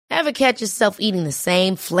Ever catch yourself eating the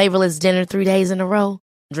same flavorless dinner 3 days in a row?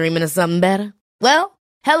 Dreaming of something better? Well,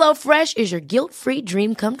 HelloFresh is your guilt-free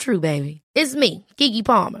dream come true, baby. It's me, Keke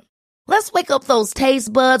Palmer. Let's wake up those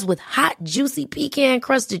taste buds with hot, juicy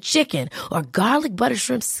pecan-crusted chicken or garlic butter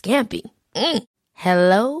shrimp scampi.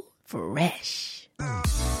 Hello Fresh.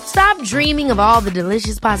 Stop dreaming of all the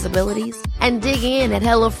delicious possibilities and dig in at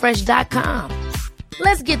HelloFresh.com.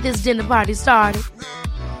 Let's get this dinner party started.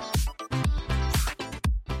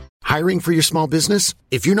 Hiring for your small business?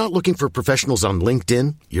 If you're not looking for professionals on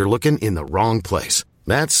LinkedIn, you're looking in the wrong place.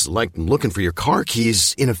 That's like looking for your car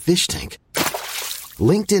keys in a fish tank.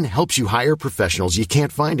 LinkedIn helps you hire professionals you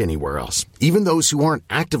can't find anywhere else, even those who aren't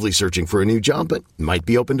actively searching for a new job but might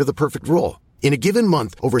be open to the perfect role. In a given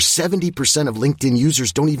month, over 70% of LinkedIn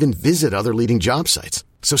users don't even visit other leading job sites.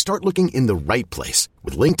 So start looking in the right place.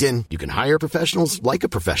 With LinkedIn, you can hire professionals like a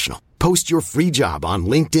professional. Post your free job on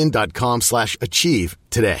linkedin.com/achieve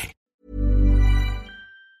today.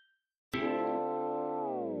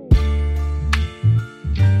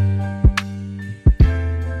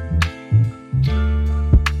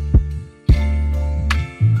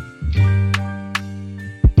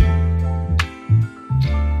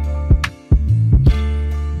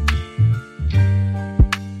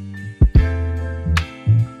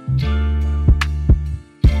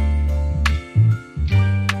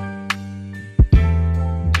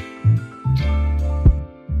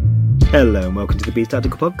 Hello and welcome to the Beef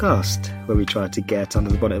Tactical Podcast, where we try to get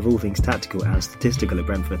under the bonnet of all things tactical and statistical at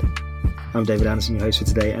Brentford. I'm David Anderson, your host for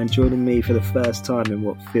today, and joining me for the first time in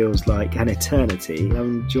what feels like an eternity,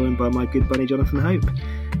 I'm joined by my good buddy Jonathan Hope.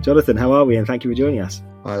 Jonathan, how are we? And thank you for joining us.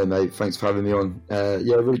 Hi mate, thanks for having me on.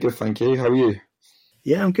 Yeah, really good, thank you. How are you?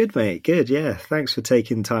 Yeah, I'm good, mate. Good, yeah. Thanks for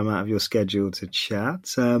taking time out of your schedule to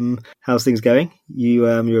chat. How's things going?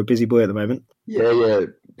 You're a busy boy at the moment. Yeah,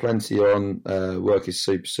 plenty on. Work is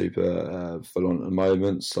super full on at the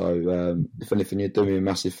moment. So if anything, you're doing me a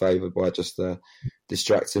massive favour by just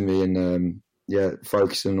distracting me and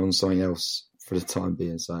focusing on something else for the time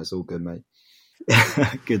being. So it's all good, mate.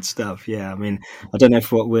 Good stuff. Yeah, I mean, I don't know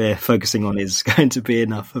if what we're focusing on is going to be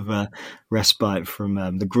enough of a respite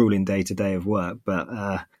from the grueling day-to-day of work, but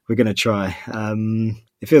we're going to try.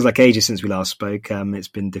 It feels like ages since we last spoke. It's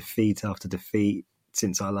been defeat after defeat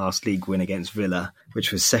since our last league win against Villa,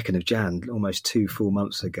 which was 2nd of Jan, almost 2 full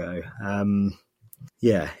months ago.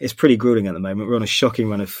 Yeah, it's pretty grueling at the moment. We're on a shocking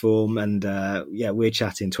run of form, and we're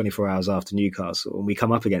chatting 24 hours after Newcastle, and we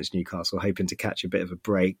come up against Newcastle hoping to catch a bit of a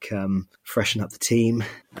break, freshen up the team.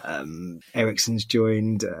 Eriksen's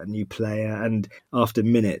joined, a new player, and after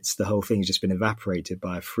minutes, the whole thing's just been evaporated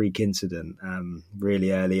by a freak incident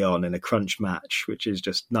really early on in a crunch match, which is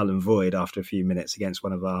just null and void after a few minutes against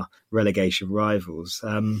one of our relegation rivals.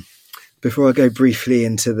 Before I go briefly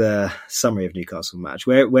into the summary of Newcastle match,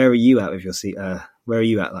 where are you at with your where are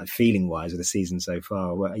you at, like, feeling wise of the season so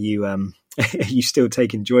far? Are you are you still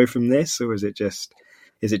taking joy from this, or is it just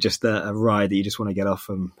a ride that you just want to get off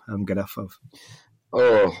of? I'm going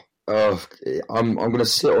to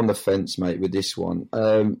sit on the fence, mate, with this one.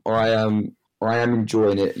 I am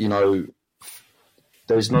enjoying it. You know,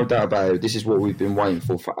 there's no doubt about it. This is what we've been waiting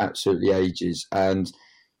for absolutely ages, and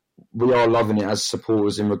we are loving it as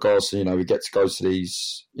supporters in regards to, we get to go to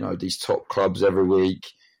these top clubs every week.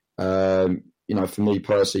 For me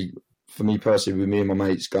personally, with me and my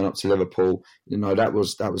mates going up to Liverpool, that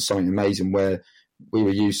was something amazing, where we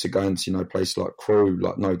were used to going to, places like Crewe,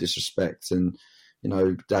 like, no disrespect, and,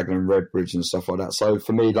 Dagenham, Redbridge and stuff like that. So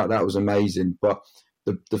for me, that was amazing. But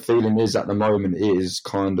the feeling is at the moment it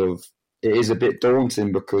is a bit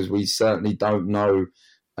daunting, because we certainly don't know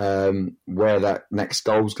where that next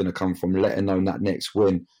goal is going to come from, let alone that next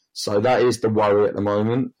win. So that is the worry at the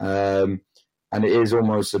moment. And it is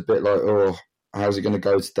almost a bit like, how's it going to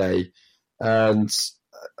go today? And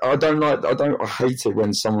I hate it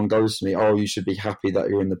when someone goes to me, you should be happy that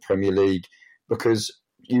you're in the Premier League, because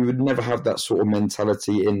you would never have that sort of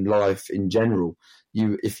mentality in life in general.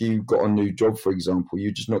 If you got a new job, for example,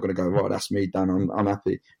 you're just not going to go, right, that's me done, I'm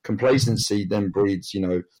happy. Complacency then breeds,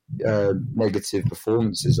 negative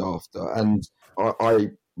performances after. And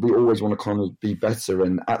we always want to kind of be better.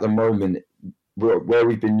 And at the moment, where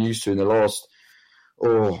we've been used to in the last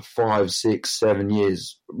 5, 6, 7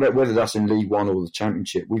 years, whether that's in League One or the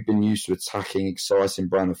Championship, we've been used to attacking, exciting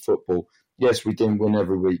brand of football. Yes, we didn't win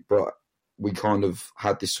every week, but we kind of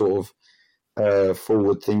had this sort of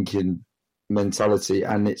forward-thinking mentality,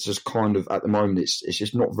 and it's just kind of, at the moment, it's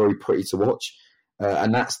just not very pretty to watch,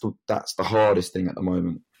 and that's the hardest thing at the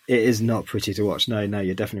moment. It is not pretty to watch. No,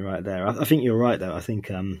 you're definitely right there. I think you're right, though. I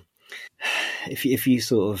think if you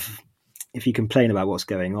sort of if you complain about what's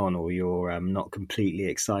going on, or you're not completely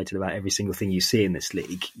excited about every single thing you see in this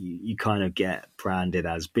league, you kind of get branded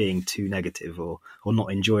as being too negative, or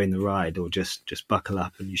not enjoying the ride, or just buckle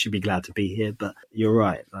up and you should be glad to be here. But you're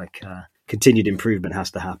right, like continued improvement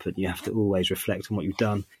has to happen. You have to always reflect on what you've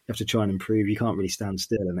done. You have to try and improve. You can't really stand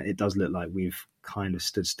still, and it does look like we've kind of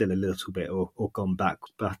stood still a little bit, or gone back.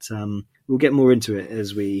 But we'll get more into it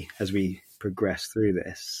as we progress through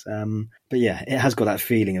this. But yeah, it has got that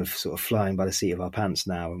feeling of sort of flying by the seat of our pants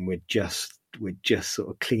now, and we're just sort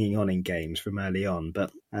of clinging on in games from early on.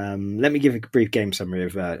 But let me give a brief game summary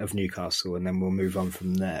of Newcastle, and then we'll move on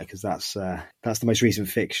from there, because that's the most recent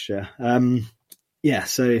fixture.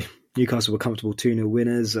 So Newcastle were comfortable 2-0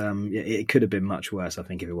 winners. It could have been much worse, I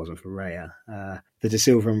think, if it wasn't for Raya. The De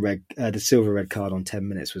Silva red card on 10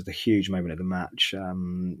 minutes was the huge moment of the match.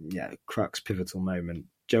 Crux, pivotal moment.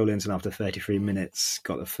 Joe Linton, after 33 minutes,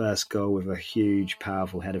 got the first goal with a huge,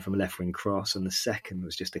 powerful header from a left-wing cross, and the second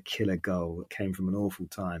was just a killer goal that came from an awful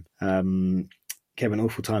time.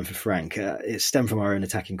 For Frank. It stemmed from our own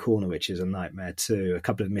attacking corner, which is a nightmare too. A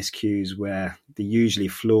couple of miscues where the usually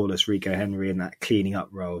flawless Rico Henry in that cleaning up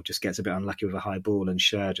role just gets a bit unlucky with a high ball, and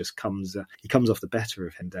Schär just comes off the better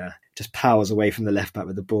of him and just powers away from the left back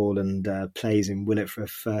with the ball, and plays in Willett for a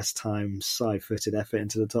first time side-footed effort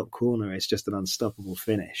into the top corner. It's just an unstoppable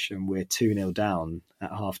finish, and we're 2-0 down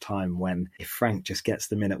at half time, when if Frank just gets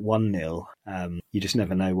them in at 1-0, you just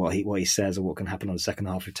never know what he says or what can happen on the second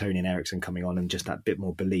half with Tony and Eriksson coming on, and just that bit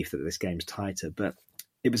more belief that this game's tighter. But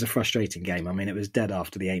it was a frustrating game. I mean, it was dead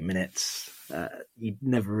after the 8 minutes. You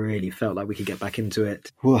never really felt like we could get back into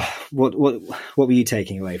it. What were you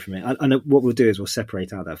taking away from it? I know what we'll do is we'll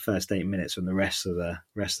separate out that first 8 minutes from the rest of the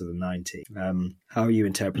 90. How are you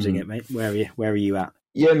interpreting it, mate? Where are you at?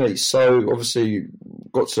 Yeah, mate. So obviously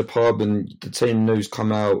got to the pub and the team news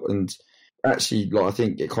come out, and actually, like, I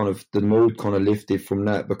think it kind of, the mood kind of lifted from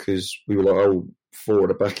that, because we were like, oh, 4 at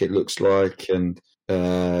the back it looks like, and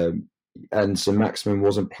so Maximin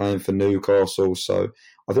wasn't playing for Newcastle, so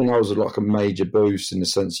I think that was like a major boost in the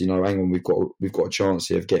sense, hang on, we've got a chance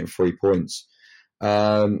here of getting 3 points.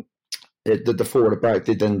 The 4 at the back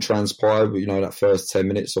did then transpire, that first 10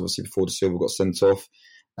 minutes, obviously before De Silva got sent off.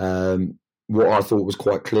 What I thought was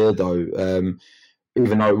quite clear though,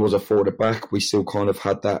 even though it was a 4 at the back, we still kind of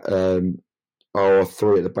had that our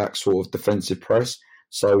 3 at the back sort of defensive press.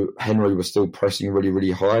 So Henry was still pressing really,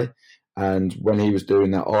 really high. And when he was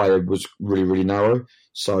doing that, Aya was really, really narrow.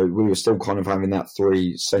 So we were still kind of having that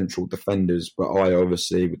 3 central defenders, but Aya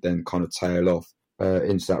obviously would then kind of tail off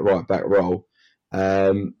into that right back role.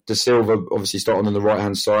 De Silva obviously starting on the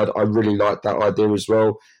right-hand side. I really liked that idea as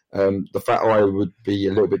well. The fact Aya would be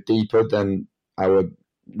a little bit deeper than our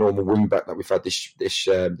normal wing back that we've had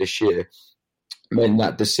this year meant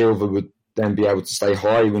that De Silva would then be able to stay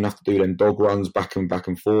high. He wouldn't have to do them dog runs back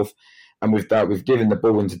and forth. And with that, we've given the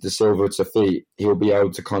ball into De Silva to feet. He'll be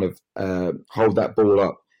able to kind of hold that ball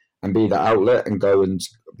up and be that outlet and go and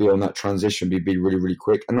be on that transition, be really, really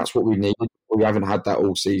quick. And that's what we need. We haven't had that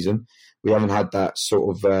all season. We haven't had that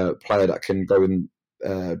sort of player that can go and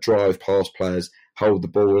drive past players, hold the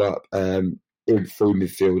ball up in through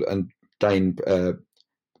midfield and gain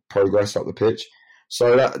progress up the pitch.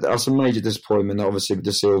 So that's a major disappointment, obviously, with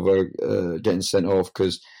De Silva getting sent off,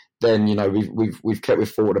 because then, we've kept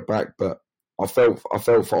with 4 at the back, but I felt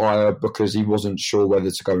for Aya because he wasn't sure whether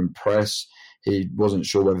to go and press. He wasn't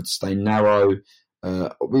sure whether to stay narrow.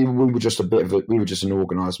 We were just an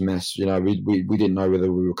organised mess. We didn't know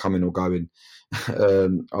whether we were coming or going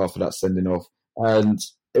after that sending off. And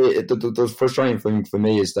the frustrating thing for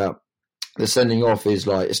me is that the sending off is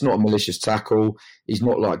like, it's not a malicious tackle. He's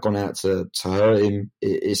not like gone out to hurt him.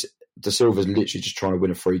 It's De Silva's literally just trying to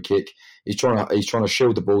win a free kick. He's trying to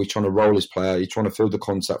shield the ball. He's trying to roll his player. He's trying to fill the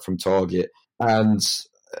contact from target. And,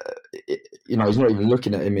 he's not even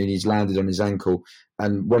looking at him, and he's landed on his ankle.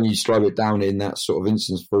 And when you slow it down in that sort of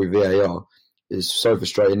instance through VAR, it's so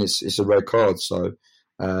frustrating. It's a red card. So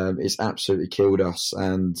it's absolutely killed us.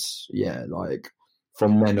 And yeah, like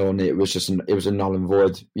from then on, it was a null and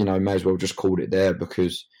void. May as well just called it there,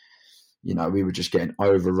 because we were just getting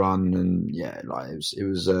overrun, and yeah, like it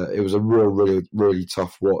was a really, really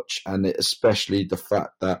tough watch, and especially the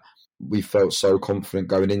fact that we felt so confident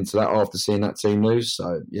going into that after seeing that team lose.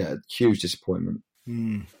 So yeah, huge disappointment.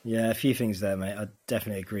 Yeah, a few things there, mate. I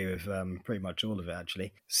definitely agree with pretty much all of it,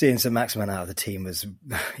 actually. Seeing some Maximin out of the team was,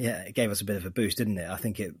 it gave us a bit of a boost, didn't it? I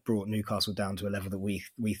think it brought Newcastle down to a level that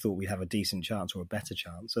we thought we'd have a decent chance or a better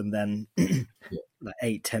chance. And then like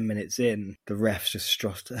 8-10 minutes in, the refs just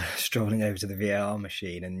strolling over to the VAR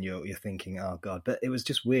machine, and you're thinking, oh God. But it was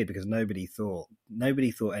just weird because nobody thought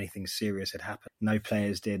nobody thought anything serious had happened. No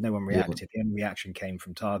players did. No one reacted. The only reaction came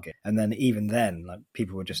from Target. And then even then, like,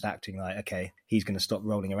 people were just acting like, okay, he's going to stop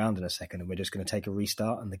rolling around in a second and we're just going to take a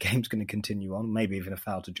restart and the game's going to continue on. Maybe even a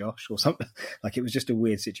foul to Josh or something. Like, it was just a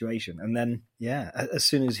weird situation. And then, as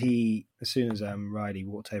soon as Riley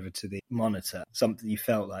walked over to the monitor, something, you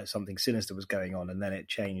felt like something sinister was going on, and then it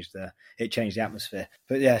changed the atmosphere.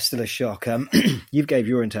 But yeah, still a shock. You gave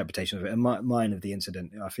your interpretation of it, and mine of the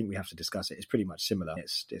incident, I think we have to discuss it. It's pretty much similar.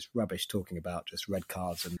 It's rubbish talking about just red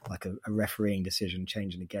cards and like a refereeing decision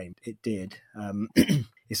changing the game. It did.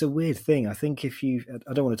 It's a weird thing. I think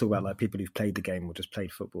I don't want to talk about like people who've played the game or just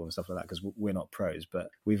played football and stuff like that, because we're not pros, but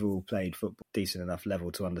we've all played football decent enough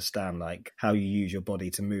level to understand like how you use your body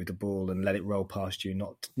to move the ball and let it roll past you,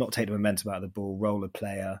 not take the momentum out of the ball, roll a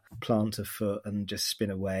player, plant a foot and just spin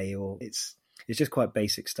away. Or it's just quite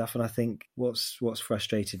basic stuff. And I think what's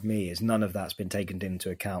frustrated me is none of that's been taken into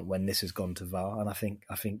account when this has gone to VAR. And I think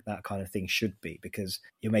that kind of thing should be, because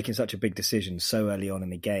you're making such a big decision so early on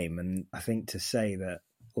in the game. And I think to say that,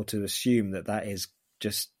 or to assume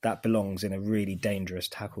that belongs in a really dangerous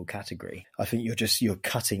tackle category, I think you're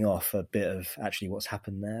cutting off a bit of actually what's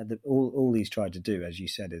happened there. All he's tried to do, as you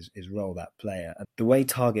said, is roll that player. And the way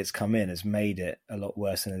Target's come in has made it a lot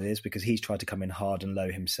worse than it is, because he's tried to come in hard and low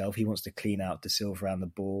himself. He wants to clean out De Silva around the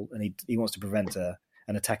ball, and he wants to prevent an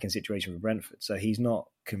attacking situation for Brentford. So he's not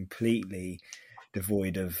completely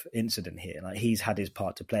devoid of incident here. Like, he's had his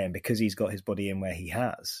part to play, and because he's got his body in where he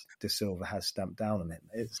has, De Silva has stamped down on him.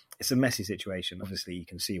 It's a messy situation. Obviously, you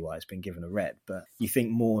can see why it's been given a red, but you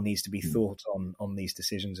think more needs to be thought on these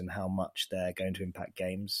decisions and how much they're going to impact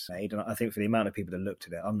games made. And I think for the amount of people that looked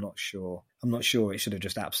at it, I'm not sure it should have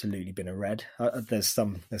just absolutely been a red. There's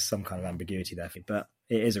some kind of ambiguity there, but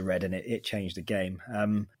it is a red, and it changed the game.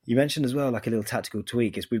 You mentioned as well, like a little tactical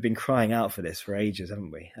tweak, is we've been crying out for this for ages,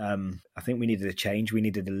 haven't we? I think we needed a change. We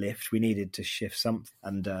needed a lift. We needed to shift something.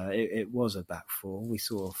 And it was a back four. We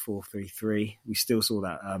saw a 4-3-3. We still saw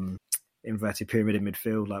that inverted pyramid in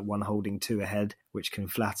midfield, like one holding two ahead, which can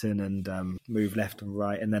flatten and move left and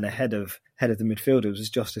right. And then ahead of the midfielders was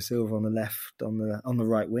Josh De Silva on the left, on the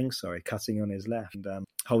right wing, cutting on his left and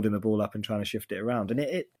holding the ball up and trying to shift it around. And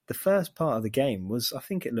the first part of the game was, I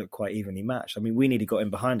think it looked quite evenly matched. I mean, we nearly got in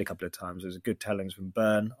behind a couple of times. There was a good challenge from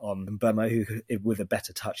Byrne on Burmo, who with a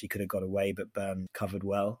better touch he could have got away, but Byrne covered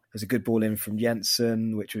well. There's a good ball in from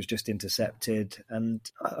Jensen, which was just intercepted. And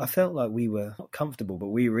I felt like we were not comfortable, but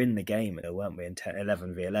we were in the game, weren't we, in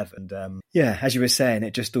 11 v 11. And as you were saying,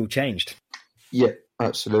 it just all changed. Yeah,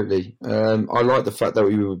 absolutely. I like the fact that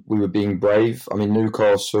we were being brave. I mean,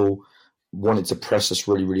 Newcastle wanted to press us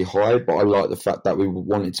really, really high, but I like the fact that we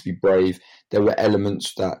wanted to be brave. There were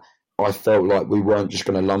elements that I felt like we weren't just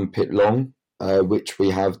going to lump it long, which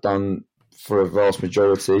we have done for a vast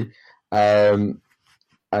majority. And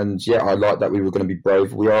yeah, I like that we were going to be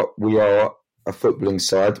brave. We are a footballing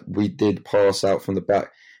side. We did pass out from the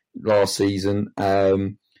back last season.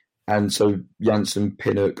 And so Janssen,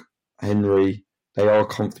 Pinnock, Henry, they are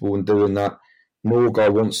comfortable in doing that. Norgay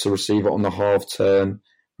wants to receive it on the half turn.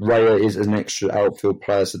 Raya is an extra outfield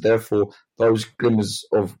player, so therefore those glimmers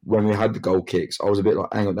of when we had the goal kicks, I was a bit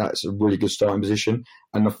like, hang on, that's a really good starting position.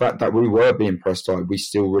 And the fact that we were being pressed high, we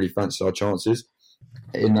still really fancied our chances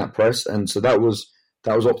in that press, and so that was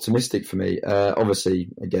optimistic for me. Obviously,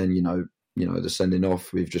 again, you know the sending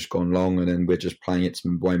off, we've just gone long, and then we're just playing it to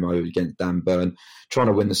Mbuemo against Dan Burn, trying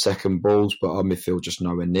to win the second balls, but our midfield just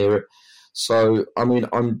nowhere near it. So I mean,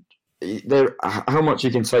 I'm there. How much you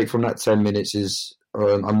can take from that 10 minutes is.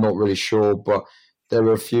 I'm not really sure, but there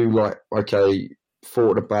were a few like, okay,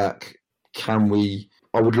 four at the back.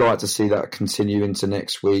 I would like to see that continue into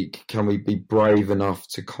next week. Can we be brave enough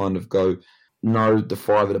to kind of go, no, the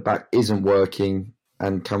five at the back isn't working,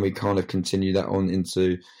 and can we kind of continue that on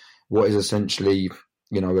into what is essentially,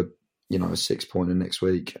 a 6 pointer next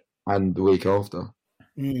week and the week after?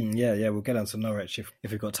 Yeah, we'll get on to Norwich if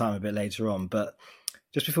we've got time a bit later on, but.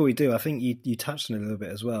 Just before we do, I think you touched on it a little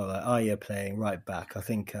bit as well. Like Aya playing right back. I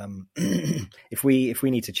think if we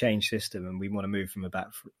need to change system and we want to move from a back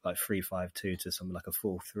like 3-5-2 to something like a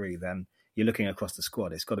 4-3, then you're looking across the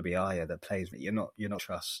squad. It's got to be Aya that plays. You're not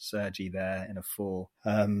trust Sergi there in a 4.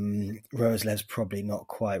 Roslev's probably not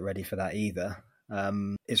quite ready for that either.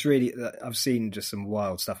 it's really, I've seen just some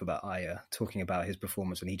wild stuff about Aya talking about his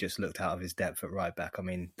performance when he just looked out of his depth at right back. I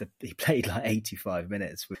mean, he played like 85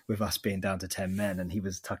 minutes with us being down to 10 men and he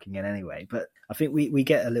was tucking in anyway. But I think we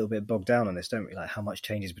get a little bit bogged down on this, don't we? Like how much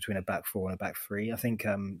changes between a back four and a back three. I think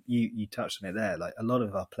you touched on it there. Like a lot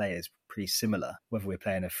of our players pretty similar, whether we're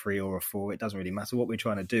playing a 3 or a 4, it doesn't really matter. What we're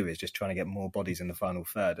trying to do is just trying to get more bodies in the final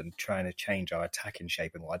third and trying to change our attacking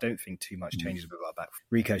shape. And I don't think too much changes with our back.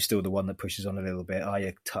 Rico's still the one that pushes on a little bit.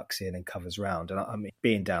 Aya tucks in and covers round. And I mean,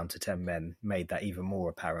 being down to 10 men made that even more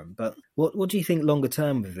apparent. But what do you think longer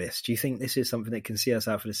term with this? Do you think this is something that can see us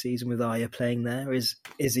out for the season with Aya playing there? Is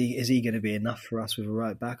he going to be enough for us with a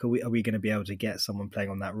right back? Are we going to be able to get someone playing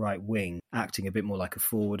on that right wing, acting a bit more like a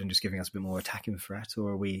forward and just giving us a bit more attacking threat? Or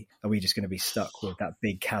are we just going to be stuck with that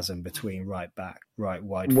big chasm between right back, right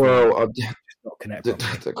wide? Well,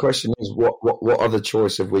 the question is, what other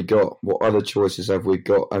choice have we got? What other choices have we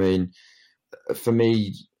got? I mean, for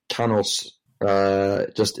me, Canos he's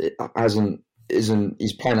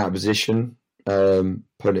playing out of position, putting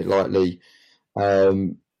it lightly.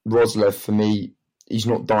 Roslev, for me, he's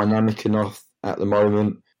not dynamic enough at the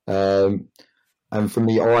moment. And for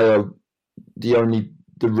me, Aya,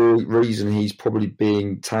 the reason he's probably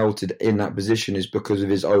being touted in that position is because of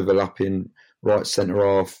his overlapping right centre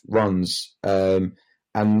half runs, and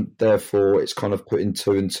therefore it's kind of putting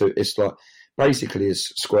 2 and 2. It's like basically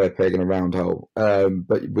it's square peg in a round hole.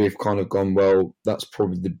 But we've kind of gone, well, that's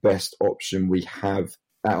probably the best option we have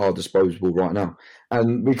at our disposal right now,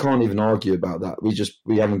 and we can't even argue about that.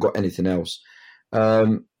 We haven't got anything else,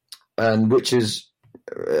 and which is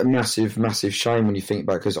a massive shame when you think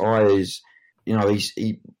back, because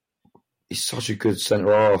he's such a good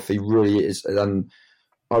centre half. He really is. And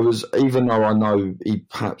even though I know he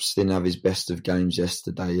perhaps didn't have his best of games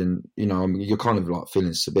yesterday, and you're kind of like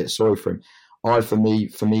feeling a bit sorry for him. For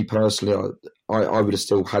me personally, I would have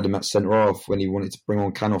still had him at centre half when he wanted to bring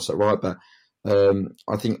on Canos at right back.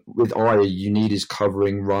 I think with Aya, you need his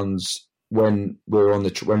covering runs when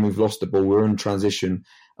when we've lost the ball, we're in transition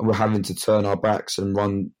and we're having to turn our backs and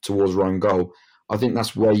run towards our own goal. I think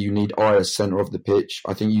that's where you need Aya centre of the pitch.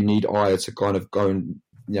 I think you need Aya to kind of go and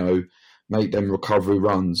make them recovery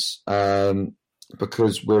runs,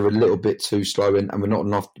 because we're a little bit too slow and we're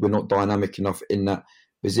not dynamic enough in that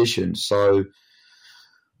position. So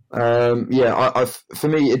for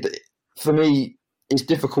me, it's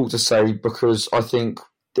difficult to say, because I think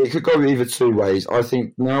it could go either two ways. I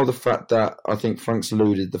think now the fact that Frank's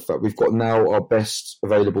alluded, the fact we've got now our best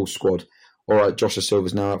available squad. All right, Joshua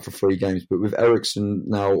Silva's now out for 3 games, but with Ericsson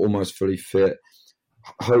now almost fully fit,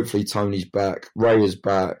 hopefully Tony's back, Ray is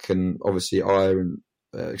back, and obviously Aya and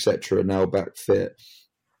etc. are now back fit.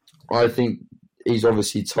 I think he's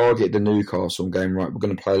obviously targeted the Newcastle game, right? We're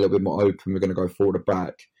going to play a little bit more open. We're going to go forward and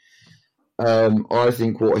back. I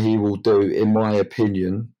think what he will do, in my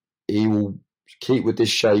opinion, he will keep with this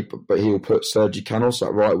shape, but he will put Sergi Canos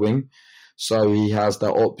at right wing. So he has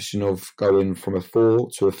that option of going from a 4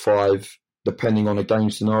 to a 5, depending on a game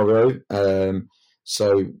scenario.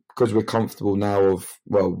 So because we're comfortable now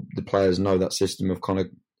the players know that system of kind of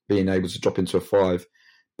being able to drop into a 5.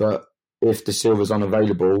 But if De Silva's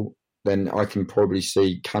unavailable, then I can probably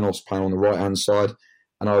see Canos playing on the right-hand side,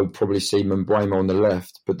 and I would probably see Mbeumo on the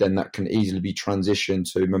left, but then that can easily be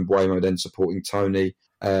transitioned to Mbeumo then supporting Tony.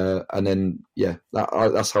 And then,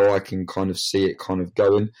 that's how I can kind of see it kind of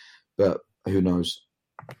going. But who knows?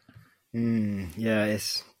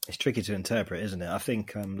 It's tricky to interpret, isn't it? I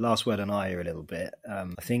think last word on Aya a little bit. I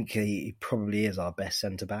think he probably is our best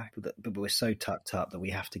centre-back, but we're so tucked up that we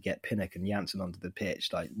have to get Pinnock and Janssen onto the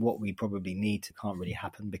pitch. Like what we probably need to can't really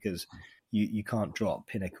happen, because you can't drop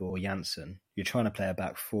Pinnock or Janssen. You're trying to play a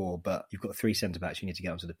back 4, but you've got 3 centre-backs you need to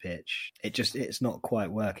get onto the pitch. It's not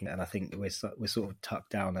quite working, and I think we're sort of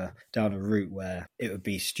tucked down a route where it would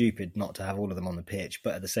be stupid not to have all of them on the pitch,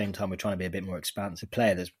 but at the same time we're trying to be a bit more expansive. The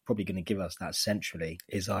player that's probably going to give us that centrally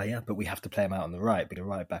is Aya, but we have to play him out on the right, be the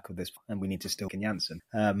right back of this, and we need to still get Janssen.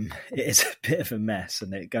 It is a bit of a mess,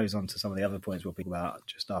 and it goes on to some of the other points we'll pick about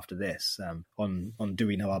just after this, on do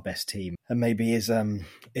we know our best team, and maybe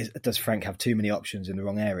does Frank have too many options in the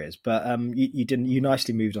wrong areas? But you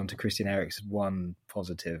nicely moved on to Christian Eriksen, one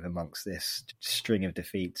positive amongst this string of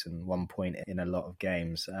defeats and 1 point in a lot of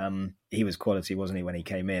games. He was quality, wasn't he, when he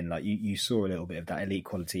came in? Like you saw a little bit of that elite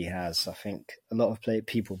quality he has. I think a lot of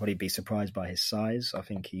people probably be surprised by his size. I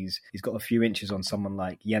think he's got a few inches on someone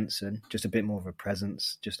like Jensen, just a bit more of a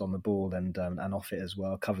presence, just on the ball and off it as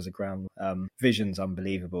well. Covers the ground. Vision's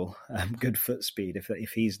unbelievable. Good foot speed.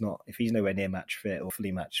 If he's nowhere near match fit or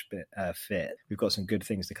fully match fit, we've got some good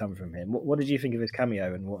things to come from him. What did you think of his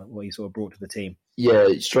cameo and what he sort of brought to the team? yeah,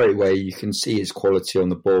 straight away you can see his quality on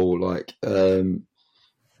the ball. Like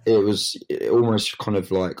it almost kind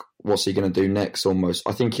of like, what's he going to do next? Almost,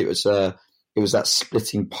 I think it was that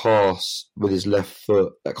splitting pass with his left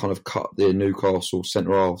foot that kind of cut the Newcastle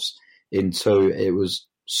centre halves in two. It was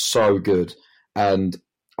so good, and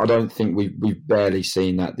I don't think we've barely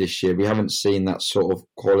seen that this year. We haven't seen that sort of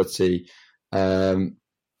quality. I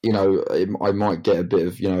might get a bit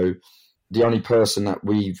of, the only person that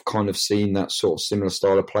we've kind of seen that sort of similar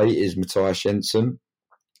style of play is Matthias Jensen,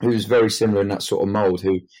 who's very similar in that sort of mould,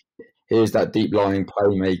 who is that deep-lying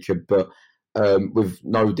playmaker, but with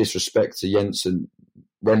no disrespect to Jensen,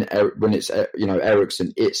 when it's,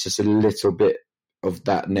 Eriksen, it's just a little bit of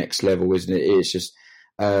that next level, isn't it? It's just,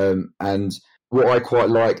 and what I quite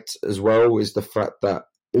liked as well is the fact that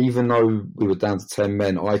even though we were down to 10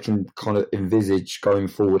 men, I can kind of envisage going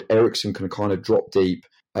forward, Eriksen can kind of drop deep.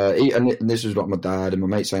 And this was like my dad and my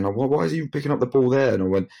mate saying, why is he picking up the ball there? And I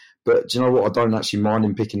went, but do you know what? I don't actually mind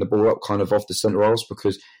him picking the ball up kind of off the centre halves,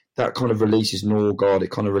 because that kind of releases Norgard,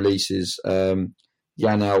 it kind of releases Janel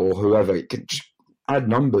or whoever. It can just add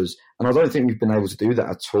numbers. And I don't think we've been able to do that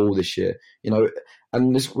at all this year.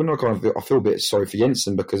 And I feel a bit sorry for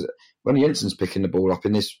Jensen, because when Jensen's picking the ball up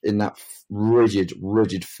in that rigid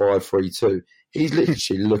 5-3-2, he's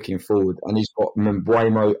literally looking forward, and he's got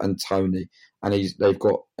Mbeumo and Tony, and they've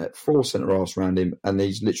got 4 centre halves around him, and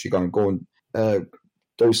he's literally going,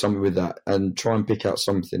 do something with that and try and pick out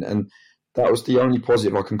something. And that was the only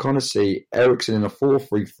positive I can kind of see. Eriksen in a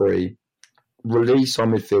 4-3-3, release our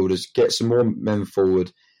midfielders, get some more men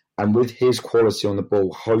forward, and with his quality on the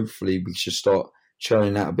ball, hopefully we should start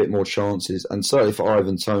churning out a bit more chances. And certainly for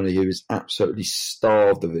Ivan Toney, who is absolutely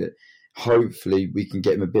starved of it, hopefully we can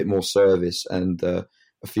get him a bit more service and a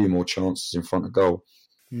few more chances in front of goal.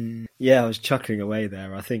 Yeah, I was chuckling away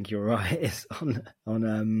there. I think you're right. It's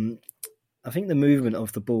on I think the movement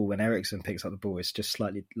of the ball when Eriksen picks up the ball is just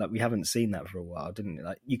slightly like, we haven't seen that for a while, didn't it?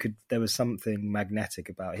 Like there was something magnetic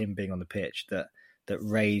about him being on the pitch that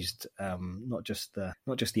raised not just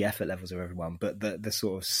the effort levels of everyone, but the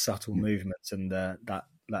sort of subtle movements and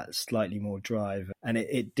that slightly more drive, and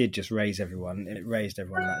it did just raise everyone. It raised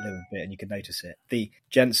everyone that little bit, and you could notice it. The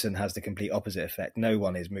Jensen has the complete opposite effect. No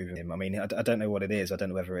one is moving him. I mean, I don't know what it is. I don't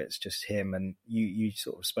know whether it's just him. And you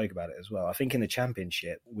sort of spoke about it as well. I think in the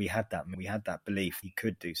Championship we had that belief he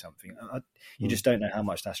could do something. You just don't know how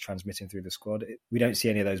much that's transmitting through the squad. We don't see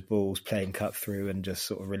any of those balls playing cut through and just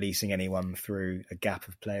sort of releasing anyone through a gap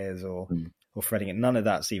of players or threading it. None of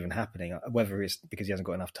that's even happening, whether it's because he hasn't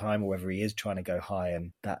got enough time or whether he is trying to go high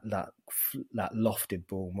and that lofted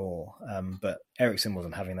ball more. But Eriksen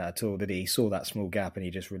wasn't having that at all, did he? He saw that small gap and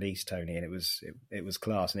he just released Tony, and it was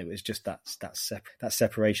class. And it was just that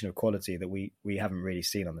separation of quality that we haven't really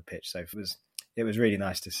seen on the pitch. So it was really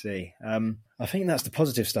nice to see. I think that's the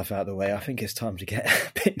positive stuff out of the way. I think it's time to get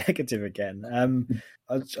a bit negative again.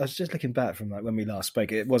 I was just looking back from like when we last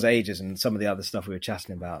spoke. It was ages, and some of the other stuff we were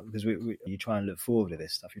chatting about, because you try and look forward to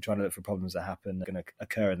this stuff. You're trying to look for problems that happen, that are going to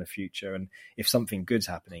occur in the future, and if something good's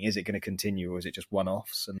happening, is it going to continue or is it just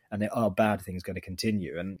one-offs? And are bad things going to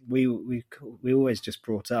continue? And we always just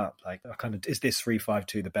brought up like, is this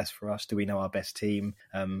 3-5-2 the best for us? Do we know our best team?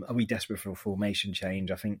 Are we desperate for a formation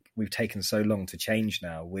change? I think we've taken so long to change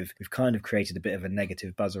now. We've kind of created a bit of a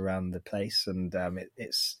negative buzz around the place, and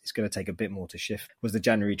it's going to take a bit more to shift. Was the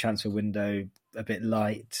January transfer window a bit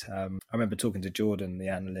light? I remember talking to Jordan, the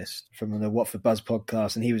analyst from the Watford Buzz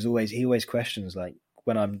podcast, and he always questions, like,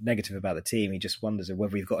 when I'm negative about the team, he just wonders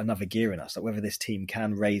whether we've got another gear in us, like whether this team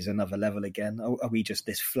can raise another level again. Are we just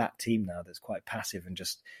this flat team now that's quite passive and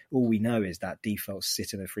just all we know is that default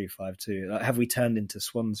sit in a 3-5-2? Like, have we turned into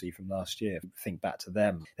Swansea from last year? Think back to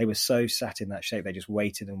them. They were so sat in that shape. They just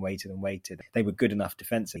waited and waited and waited. They were good enough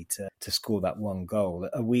defensively to score that one goal.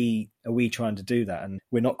 Are we trying to do that? And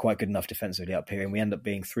we're not quite good enough defensively up here, and we end up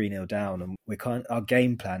being 3-0 down, and our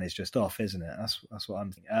game plan is just off, isn't it? That's what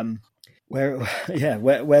I'm thinking. Where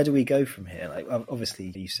do we go from here? Like,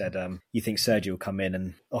 obviously, you said you think Sergio will come in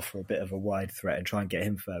and offer a bit of a wide threat and try and get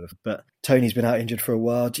him further. But Tony's been out injured for a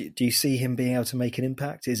while. Do you see him being able to make an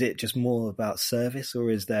impact? Is it just more about service, or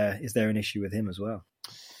is there an issue with him as well?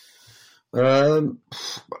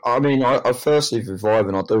 I mean, I firstly with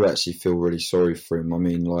Ivan, I do actually feel really sorry for him. I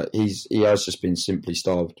mean, like he has just been simply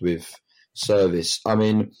starved with service. I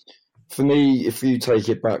mean, for me, if you take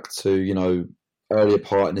it back to earlier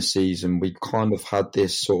part in the season, we kind of had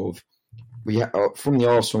this sort of from the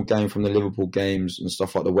Arsenal game, from the Liverpool games and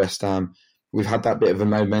stuff like the West Ham, we've had that bit of a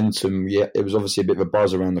momentum. Yeah, it was obviously a bit of a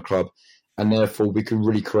buzz around the club, and therefore we could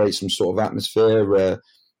really create some sort of atmosphere where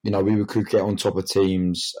we could get on top of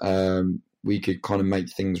teams. We could kind of make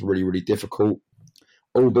things really, really difficult.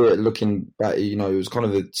 albeit looking back, you know, it was kind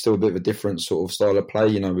of still a bit of a different sort of style of play.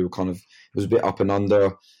 You know, we were kind of, it was a bit up and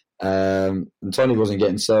under. And Tony wasn't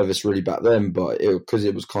getting service really back then, but because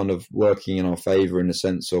it was kind of working in our favour in the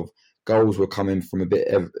sense of goals were coming from a bit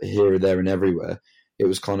here, there and everywhere. It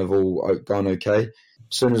was kind of all going okay. As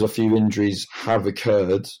soon as a few injuries have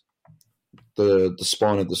occurred, the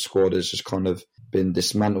spine of the squad has just kind of been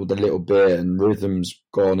dismantled a little bit and rhythm's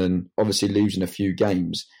gone, and obviously losing a few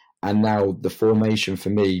games. And now the formation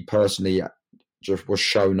for me personally just was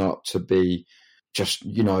shown up to be just,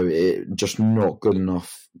 you know, just not good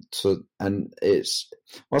enough to, and I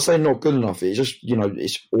say not good enough, it's just, you know,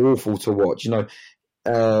 it's awful to watch, you know,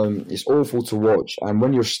 it's awful to watch. And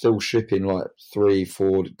when you're still shipping like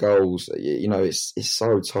 3-4 goals, you know, it's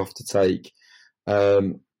so tough to take.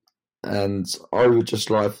 And I would just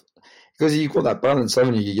like, because you've got that balance,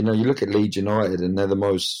 haven't you? You know, you look at Leeds United and they're the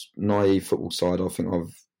most naive football side I think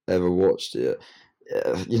I've ever watched. You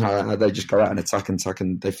know, they just go out and attack, and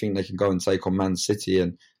they think they can go and take on Man City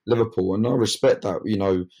and Liverpool. And I respect that. You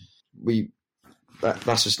know,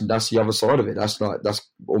 that's the other side of it. That's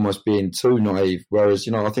almost being too naive. Whereas,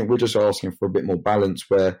 you know, I think we're just asking for a bit more balance.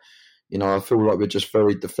 Where, you know, I feel like we're just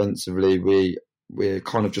very defensively. We're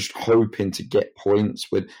kind of just hoping to get points.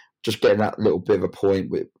 We're just getting that little bit of a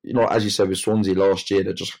point. With, you know, as you said with Swansea last year,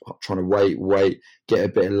 they're just trying to wait, get a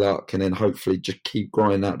bit of luck, and then hopefully just keep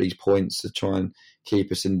grinding out these points to try and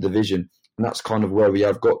keep us in the division. And that's kind of where we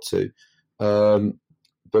have got to.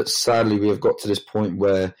 But sadly, we have got to this point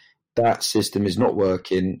where that system is not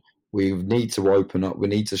working. We need to open up. We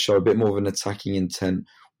need to show a bit more of an attacking intent.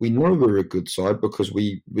 We know we're a good side because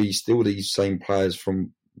we steal these same players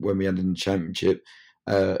from when we ended in the Championship,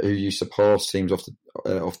 who used to pass teams off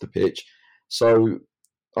the pitch. So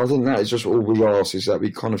I think that is just all we ask, is that we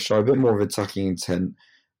kind of show a bit more of attacking intent.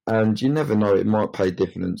 And you never know, it might pay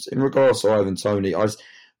dividends. In regards to Ivan Toney, I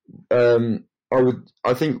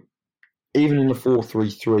think even in the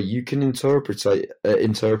 4-3-3, you can interpret a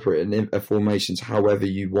formation however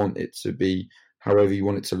you want it to be, however you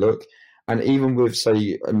want it to look. And even with,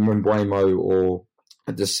 say, Mbeumo or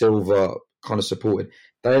De Silva kind of supported,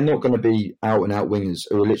 they're not going to be out-and-out wingers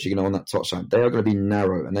who are literally going to on that touchline. They are going to be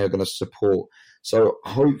narrow and they're going to support. So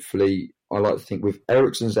hopefully, I like to think with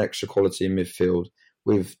Eriksen's extra quality in midfield,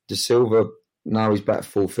 with De Silva, now he's back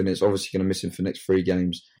full fitness, obviously going to miss him for the next 3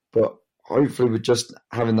 games. But hopefully with just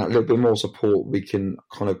having that little bit more support, we can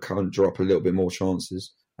kind of conjure up a little bit more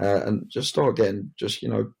chances and just start getting just, you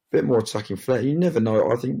know, a bit more attacking flair. You never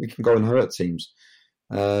know. I think we can go and hurt teams.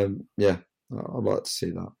 Yeah, I'd like to see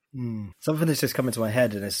that. Something that's just come into my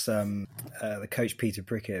head, and it's the coach Peter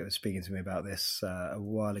Brickett was speaking to me about this a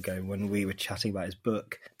while ago when we were chatting about his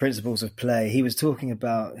book, Principles of Play. He was talking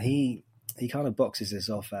about, he kind of boxes this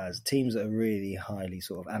off as teams that are really highly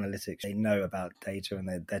sort of analytics. They know about data, and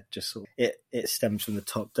they're just sort of, it stems from the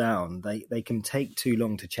top down. They can take too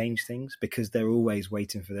long to change things because they're always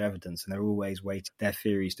waiting for their evidence, and they're always waiting for their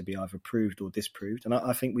theories to be either proved or disproved. And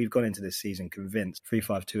I think we've gone into this season convinced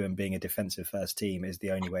 3-5-2 and being a defensive first team is the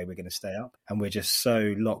only way we're going to stay up. And we're just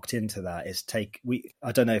so locked into that.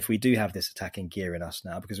 I don't know if we do have this attacking gear in us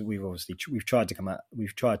now, because we've tried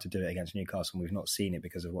to do it against Newcastle, and we've not seen it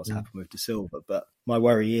because of what's happened with De Silva. But my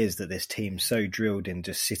worry is that this team's so drilled in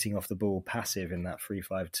just sitting off the ball, passive in that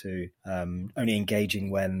 3-5-2, only engaging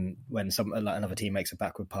when some like another team makes a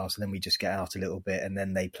backward pass, and then we just get out a little bit, and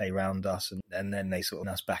then they play round us, and then they sort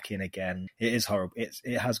of us back in again. It is horrible.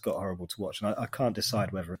 It has got horrible to watch, and I can't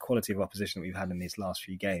decide whether the quality of opposition that we've had in these last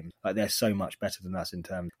few games, like they're so much better than us in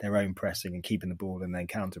terms of their own pressing and keeping the ball and then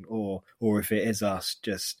countering, or if it is us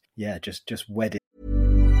just wedded.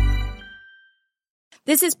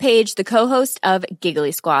 This is Paige, the co-host of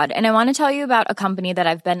Giggly Squad, and I want to tell you about a company that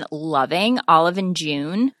I've been loving, Olive &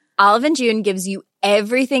 June. Olive & June gives you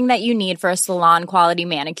everything that you need for a salon-quality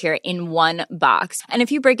manicure in one box. And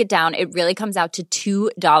if you break it down, it really comes out to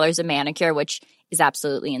 $2 a manicure, which is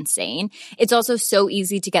absolutely insane. It's also so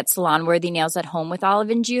easy to get salon-worthy nails at home with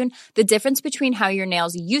Olive & June. The difference between how your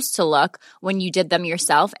nails used to look when you did them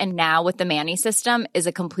yourself and now with the Mani system is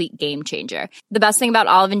a complete game changer. The best thing about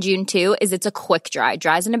Olive & June, too, is it's a quick dry.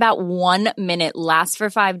 Dries in about 1 minute, lasts for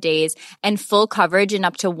 5 days, and full coverage in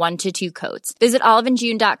up to 1 to 2 coats. Visit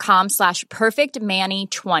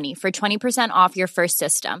oliveandjune.com/perfectmani20 for 20% off your first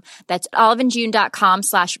system. That's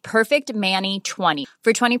oliveandjune.com/perfectmani20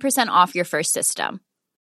 for 20% off your first system.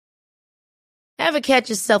 Ever catch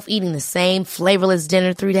yourself eating the same flavorless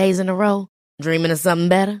dinner 3 days in a row? Dreaming of something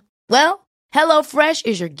better? Well, HelloFresh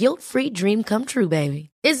is your guilt-free dream come true, baby.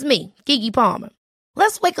 It's me, Keke Palmer.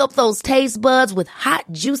 Let's wake up those taste buds with hot,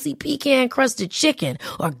 juicy pecan-crusted chicken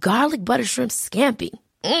or garlic butter shrimp scampi.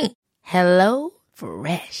 Hello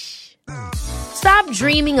Fresh. Stop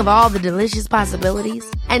dreaming of all the delicious possibilities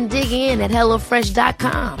and dig in at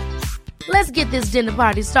HelloFresh.com. Let's get this dinner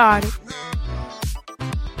party started.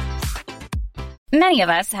 Many of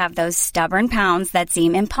us have those stubborn pounds that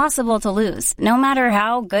seem impossible to lose, no matter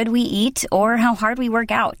how good we eat or how hard we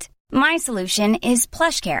work out. My solution is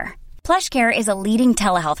PlushCare. PlushCare is a leading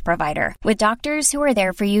telehealth provider with doctors who are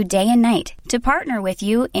there for you day and night to partner with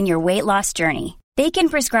you in your weight loss journey. They can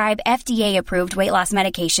prescribe FDA-approved weight loss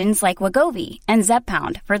medications like Wegovy and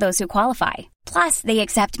Zepbound for those who qualify. Plus, they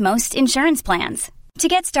accept most insurance plans. To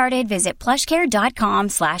get started, visit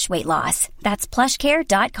plushcare.com/weightloss. That's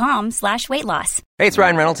plushcare.com/weightloss. Hey, it's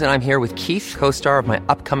Ryan Reynolds, and I'm here with Keith, co-star of my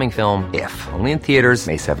upcoming film, If, only in theaters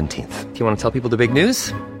May 17th. Do you want to tell people the big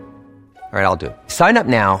news? All right, I'll do it. Sign up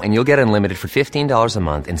now and you'll get unlimited for $15 a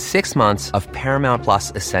month and 6 months of Paramount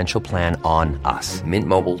Plus Essential Plan on us.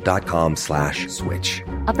 MintMobile.com/switch.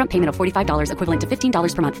 Upfront payment of $45 equivalent to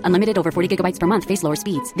 $15 per month. Unlimited over 40 gigabytes per month. Face lower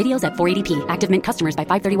speeds. Videos at 480p. Active Mint customers by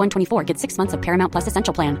 531.24 get 6 months of Paramount Plus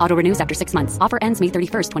Essential Plan. Auto renews after 6 months. Offer ends May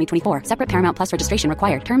 31st, 2024. Separate Paramount Plus registration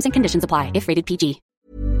required. Terms and conditions apply if rated PG.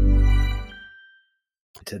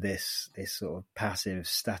 To this sort of passive,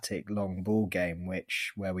 static, long ball game,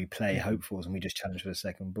 where we play hopefuls and we just challenge for the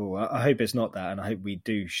second ball. I hope it's not that, and I hope we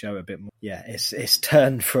do show a bit more. Yeah, it's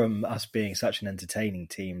turned from us being such an entertaining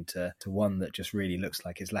team to one that just really looks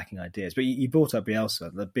like it's lacking ideas. But you brought up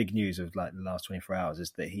Bielsa. The big news of like the last 24 hours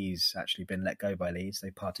is that he's actually been let go by Leeds.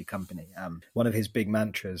 They parted company. One of his big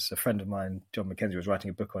mantras, a friend of mine, John McKenzie, was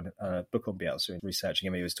writing a book on Bielsa and researching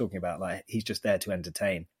him. He was talking about like he's just there to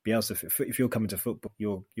entertain. Bielsa, if you're coming to football,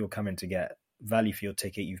 you're coming to get value for your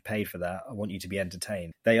ticket. You've paid for that. I want you to be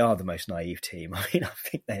entertained. They are the most naive team. I mean, I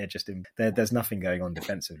think they are just there's nothing going on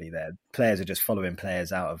defensively there. Players are just following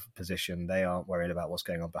players out of position. They aren't worried about what's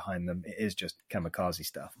going on behind them. It is just kamikaze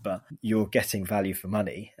stuff. But you're getting value for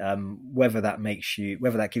money. Whether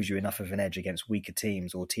that gives you enough of an edge against weaker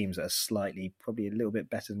teams or teams that are probably a little bit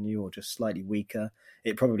better than you or just slightly weaker,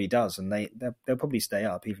 it probably does, and they'll probably stay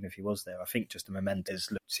up even if he was there. I think just the momentum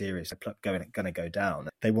is serious. Going to go down.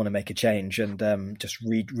 They want to make a change and just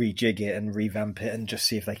rejig it and revamp it and just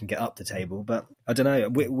see if they can get up the table. But I don't know.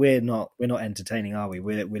 We're not entertaining, are we?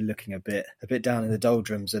 We're looking a bit down in the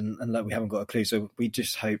doldrums and like we haven't got a clue. So we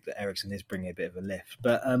just hope that Ericsson is bringing a bit of a lift.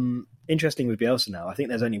 But interesting with Bielsa now. I think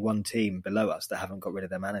there's only one team below us that haven't got rid of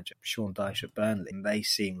their manager, Sean Dyche at Burnley. And they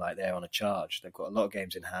seem like they're on a charge. They've got a lot of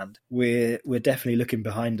games in hand. We're definitely looking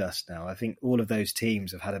behind us now. I think all of those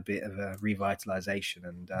teams have had a bit of a revitalization,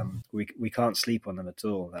 and we can't sleep on them at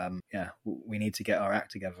all. We need to get our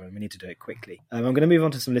act together and we need to do it quickly. I'm going to move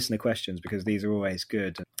on to some listener questions because these are always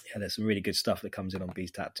good. Yeah, there's some really good stuff that comes in on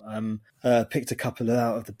BStat. Picked a couple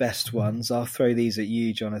out of the best ones. I'll throw these at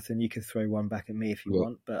you, Jonathan. You can throw one back at me if you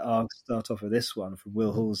want, but I'll start off with this one from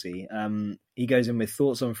Will Halsey. He goes in with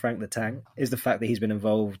thoughts on Frank the Tank. Is the fact that he's been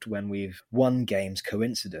involved when we've won games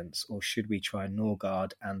coincidence, or should we try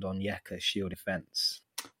Norgard and Onyeka shield defence?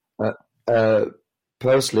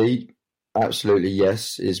 Personally, absolutely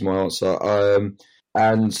yes is my answer.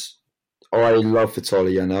 And I love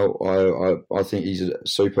Vitaly Janelt. I think he's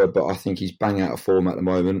super, but I think he's bang out of form at the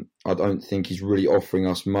moment. I don't think he's really offering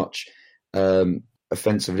us much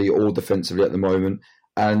offensively or defensively at the moment.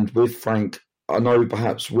 And with Frank, I know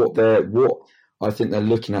perhaps what I think they're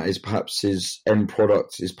looking at is perhaps his end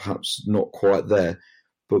product is perhaps not quite there.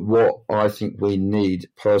 But what I think we need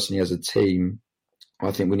personally as a team,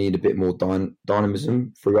 I think we need a bit more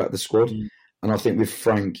dynamism throughout the squad. Mm. And I think with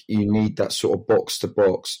Frank, you need that sort of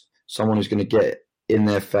box-to-box, someone who's going to get in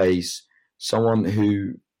their face, someone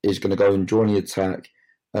who is going to go and join the attack.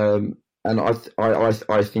 And I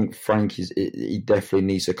think Frank he definitely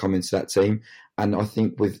needs to come into that team. And I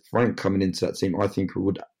think with Frank coming into that team, I think it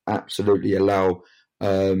would absolutely allow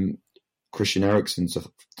Christian Eriksen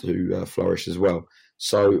to flourish as well.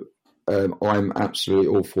 So I'm absolutely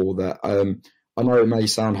all for that. I know it may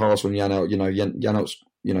sound harsh on Janelt. Janelt's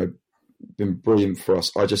been brilliant for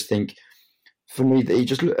us. I just think, for me, that he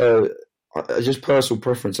just personal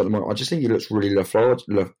preference at the moment, I just think he looks really lethargic.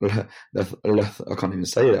 I can't even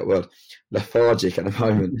say that word. Lethargic at the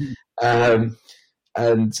moment.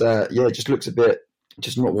 It just looks a bit,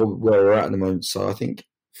 just not where we're at the moment. So I think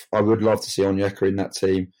I would love to see Onyeka in that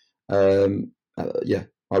team. I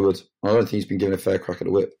would. I don't think he's been given a fair crack at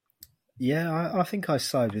the whip. Yeah, I think I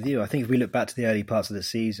side with you. I think if we look back to the early parts of the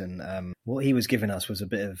season, what he was giving us was a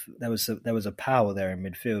bit of there was a power there in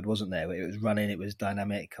midfield, wasn't there? It was running, it was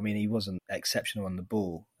dynamic. I mean, he wasn't exceptional on the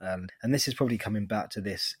ball, and this is probably coming back to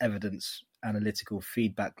this evidence analytical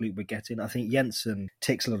feedback loop we're getting. I think Jensen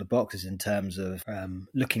ticks a lot of boxes in terms of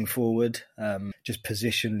looking forward, just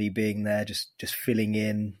positionally being there, just filling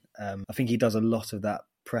in. I think he does a lot of that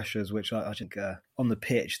pressures, which I think on the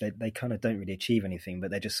pitch they kind of don't really achieve anything,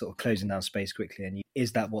 but they're just sort of closing down space quickly. And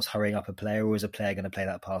is that what's hurrying up a player, or is a player going to play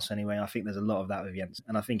that pass anyway? I think there's a lot of that with Jensen,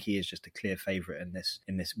 and I think he is just a clear favourite in this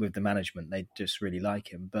with the management. They just really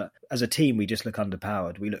like him, but as a team we just look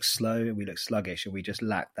underpowered. We look slow, we look sluggish, and we just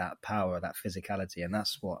lack that power, that physicality, and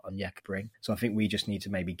that's what Onyeka bring. So I think we just need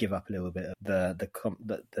to maybe give up a little bit of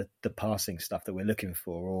the passing stuff that we're looking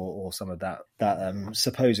for, or some of that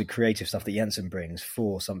supposed creative stuff that Jensen brings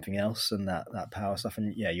for something else, and that power stuff.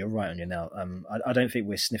 And yeah, you're right on your nail. I don't think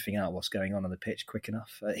we're sniffing out what's going on the pitch quick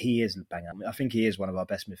enough. He is bang up. I think he is one of our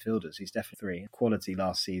best midfielders. He's definitely three. Quality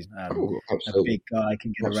last season. A big guy,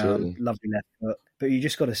 can get around, lovely left foot. But you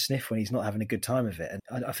just got to sniff when he's not having a good time of it.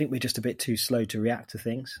 And I think we're just a bit too slow to react to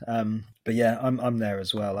things. But yeah, I'm there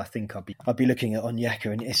as well. I think I'd be looking at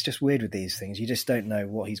Onyeka, and it's just weird with these things. You just don't know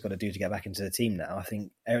what he's got to do to get back into the team now. I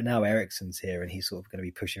think now Eriksen's here, and he's sort of going to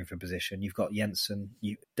be pushing for position. You've got Jensen.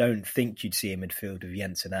 You don't think you'd see a midfield of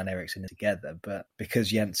Jensen and Eriksen together, but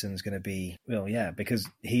because Jensen's going to be, because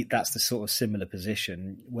that's the sort of similar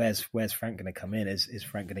position. Where's Frank going to come in? Is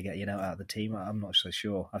Frank going to get out of the team? I'm not so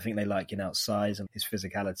sure. I think they like Yanout's size and his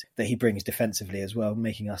physicality that he brings defensively as well,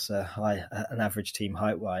 making us an average team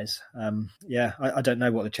height wise. I don't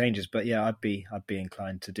know what the change is, but yeah, I'd be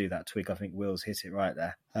inclined to do that tweak. I think Will's hit it right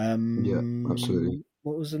there. Yeah, absolutely.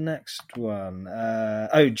 What was the next one?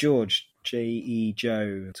 George J.E.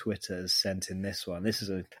 Joe Twitter has sent in this one. This is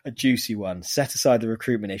a juicy one. Set aside the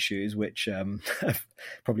recruitment issues, which have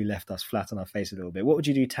probably left us flat on our face a little bit. What would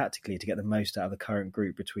you do tactically to get the most out of the current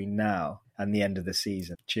group between now and the end of the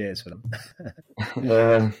season? Cheers for them.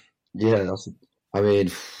 I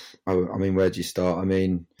mean, where do you start? I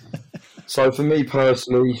mean, so for me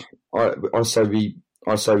personally, I say we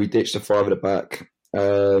ditch the five at the back.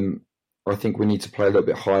 I think we need to play a little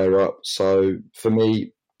bit higher up. So for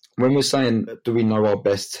me, when we're saying, do we know our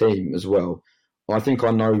best team as well? I think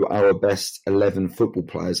I know our best 11 football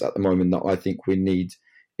players at the moment that I think we need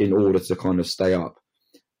in order to kind of stay up.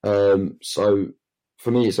 So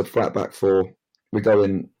for me, it's a flat back four. We're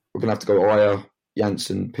going to have to go Aya,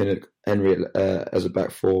 Janssen, Pinnock, Henry as a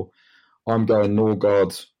back four. I'm going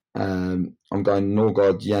Norgard, Yanout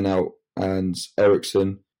and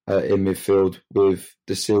Eriksen in midfield with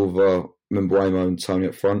De Silva, Mbeumo and Tony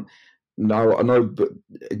up front. No, I know, but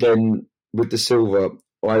again, with De Silva,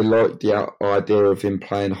 I like the idea of him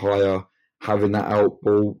playing higher, having that out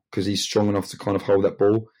ball, because he's strong enough to kind of hold that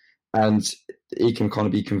ball, and he can kind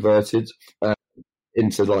of be converted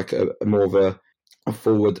into like a more of a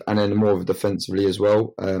forward, and then more of a defensively as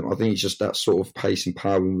well. I think it's just that sort of pace and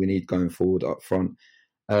power we need going forward up front.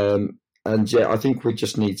 And yeah, I think we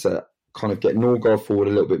just need to kind of get Norgard forward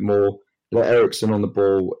a little bit more, let Eriksen on the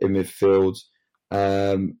ball in midfield.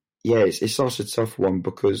 It's such a tough one,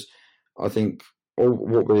 because I think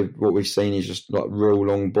what we've seen is just like real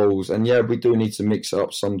long balls. And yeah, we do need to mix it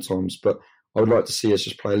up sometimes, but I would like to see us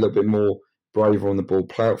just play a little bit more braver on the ball,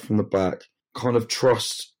 play out from the back, kind of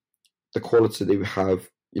trust the quality that we have.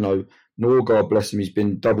 Norgard, bless him, he's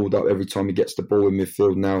been doubled up every time he gets the ball in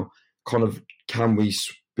midfield now. Kind of, can we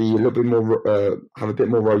be a little bit more, have a bit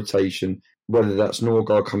more rotation, whether that's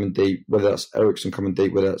Norgard coming deep, whether that's Eriksen coming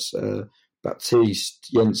deep, whether that's Baptiste,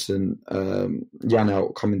 Jensen,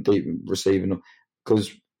 Yanout coming deep and receiving,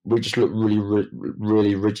 because we just look really,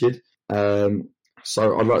 really rigid.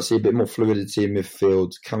 So I'd like to see a bit more fluidity in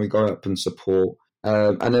midfield. Can we go up and support?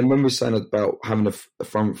 And then when we're saying about having a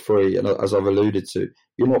front three, and as I've alluded to,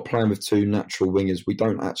 you're not playing with two natural wingers. We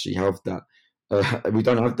don't actually have that. We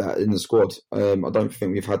don't have that in the squad. I don't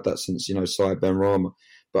think we've had that since, Syed Benrahma.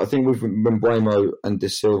 But I think with Mbeumo and De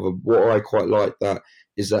Silva, what I quite like that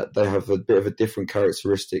is that they have a bit of a different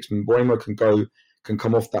characteristics. Mbeumo can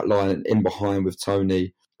come off that line and in behind with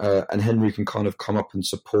Tony, and Henry can kind of come up and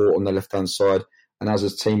support on the left-hand side. And as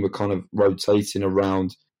a team, we're kind of rotating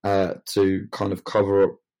around to kind of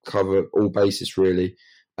cover all bases, really.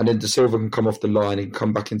 And then De Silva can come off the line and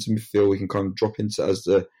come back into midfield. We can kind of drop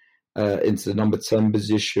into the number 10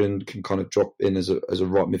 position, can kind of drop in as a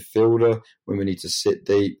right midfielder when we need to sit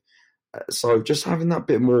deep. So just having that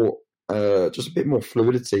bit more, just a bit more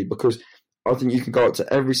fluidity, because I think you can go up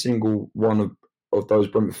to every single one of those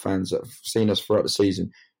Brentford fans that have seen us throughout the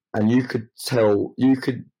season, and you could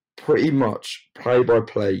pretty much play by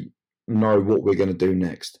play know what we're going to do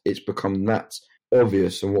next. It's become that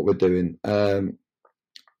obvious in what we're doing. And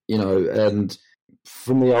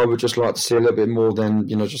for me, I would just like to see a little bit more than,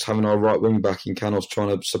 just having our right wing back in Canos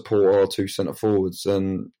trying to support our two centre forwards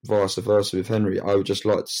and vice versa with Henry. I would just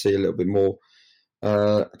like to see a little bit more,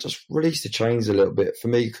 just release the chains a little bit for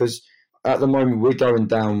me, because at the moment we're going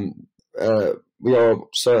down. We are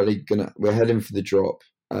certainly we're heading for the drop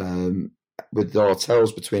with our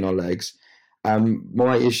tails between our legs.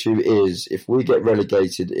 My issue is, if we get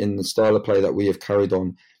relegated in the style of play that we have carried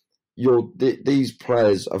on, these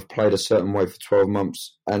players have played a certain way for 12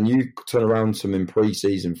 months, and you turn around to them in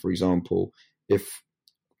pre-season, for example, if,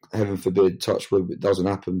 heaven forbid, touch wood, it doesn't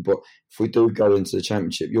happen, but if we do go into the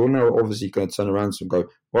Championship, you're now obviously going to turn around to them and go,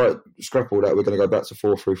 right, scrap all that, we're going to go back to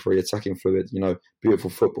 4-3-3, attacking fluid, beautiful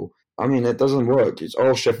football. I mean, it doesn't work. It's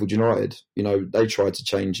all Sheffield United. They tried to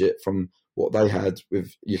change it from what they had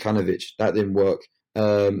with Jukanovic. That didn't work.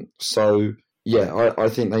 I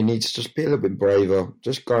think they need to just be a little bit braver.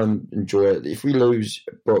 Just go and enjoy it. If we lose,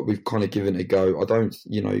 but we've kind of given it a go, at least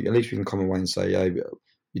we can come away and say, yeah,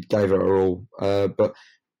 we gave it our all. But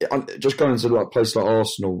just going to a place like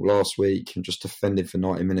Arsenal last week and just defending for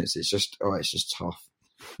 90 minutes, it's just tough.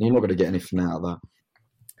 You're not going to get anything out of that.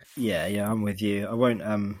 Yeah, I'm with you. I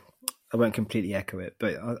won't completely echo it,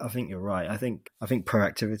 but I think you're right. I think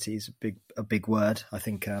proactivity is a big word. I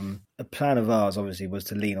think a plan of ours obviously was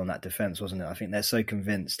to lean on that defence, wasn't it? I think they're so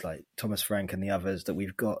convinced, like Thomas Frank and the others, that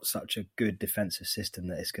we've got such a good defensive system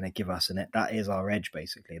that it's going to give us that is our edge,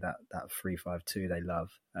 basically. That 3-5-2 they love.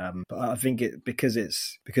 But I think because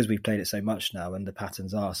we've played it so much now and the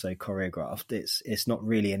patterns are so choreographed, it's not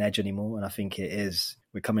really an edge anymore. And I think it is.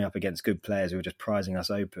 We're coming up against good players who are just prizing us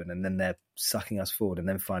open, and then they're sucking us forward and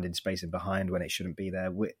then finding space in behind when it shouldn't be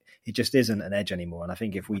there. It just isn't an edge anymore. And I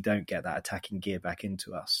think if we don't get that attacking gear back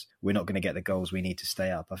into us, we're not going to get the goals we need to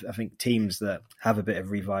stay up. I think teams that have a bit of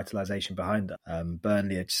revitalisation behind us,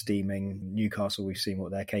 Burnley are steaming, Newcastle, we've seen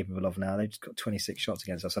what they're capable of now. They've just got 26 shots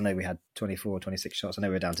against us. I know we had 24, 26 shots. I know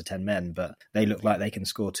we're down to 10 men, but they look like they can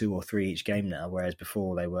score 2 or 3 each game now, whereas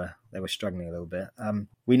before they were struggling a little bit.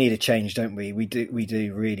 We need a change, don't we? We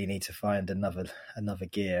do really need to find another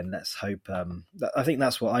gear, and let's hope. I think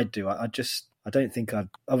that's what I'd do. I don't think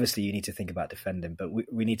obviously you need to think about defending, but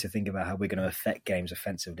we need to think about how we're going to affect games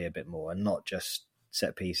offensively a bit more, and not just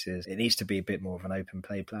set pieces. It needs to be a bit more of an open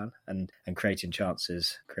play plan and creating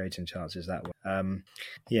chances that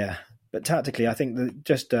way. But tactically, I think that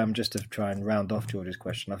just to try and round off George's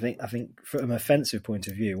question, I think from an offensive point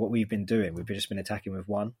of view, what we've been doing, we've just been attacking with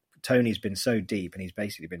one. Tony's been so deep and he's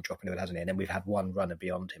basically been dropping it, hasn't he? And then we've had one runner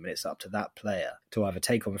beyond him, and it's up to that player to either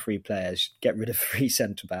take on 3 players, get rid of 3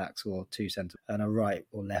 centre-backs or 2 centre and a right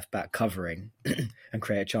or left back covering and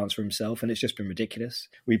create a chance for himself. And it's just been ridiculous.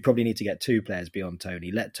 We probably need to get 2 players beyond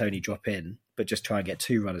Tony, let Tony drop in, but just try and get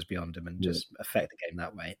 2 runners beyond him and just affect the game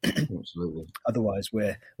that way. Absolutely. Otherwise,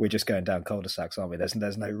 we're just going down cul-de-sacs, aren't we? There's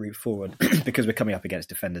no route forward because we're coming up against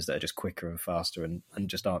defenders that are just quicker and faster and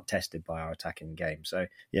just aren't tested by our attacking game. So,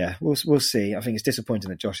 yeah, we'll see. I think it's disappointing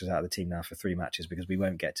that Josh is out of the team now for 3 matches because we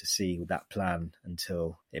won't get to see that plan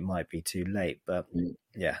until it might be too late. But,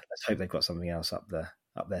 yeah, let's hope they've got something else up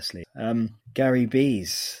their sleeve. Gary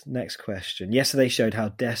B's next question. Yesterday showed how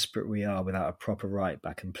desperate we are without a proper right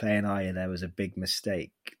back, and playing Aya there was a big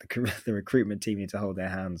mistake. The recruitment team need to hold their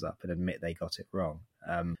hands up and admit they got it wrong.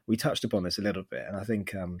 We touched upon this a little bit, and I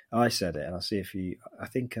think I said it, and I'll see if you. I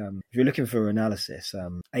think if you're looking for analysis,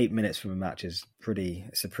 8 minutes from a match is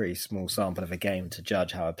it's a pretty small sample of a game to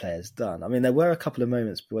judge how a player's done. I mean, there were a couple of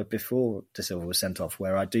moments before De Silva was sent off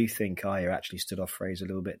where I do think Aya actually stood off Fraser a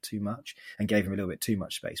little bit too much and gave him a little bit too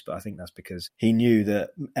much space. But I think that's because he knew that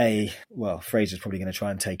Fraser's probably going to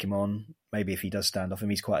try and take him on. Maybe if he does stand off him,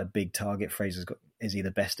 he's quite a big target. Is he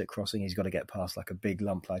the best at crossing? He's got to get past like a big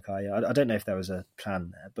lump like Aya. I don't know if there was a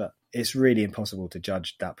plan there, but it's really impossible to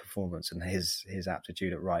judge that performance and his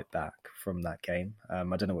aptitude at right back from that game. I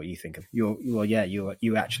don't know what you think of.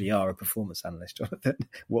 You actually are a performance analyst, Jonathan.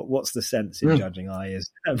 What's the sense in judging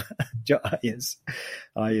Aya's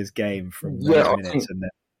game from 90 minutes and then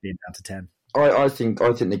being down to 10? I think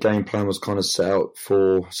the game plan was kind of set out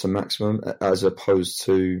for some maximum as opposed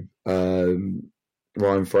to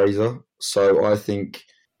Ryan Fraser. So I think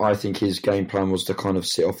his game plan was to kind of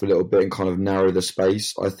sit off a little bit and kind of narrow the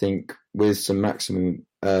space. I think with some maximum,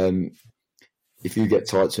 if you get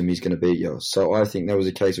tight to him, he's going to beat you. So I think there was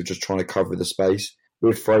a case of just trying to cover the space.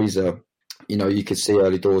 With Fraser, you could see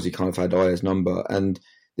early doors he kind of had Aya's number, and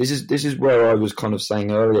this is where I was kind of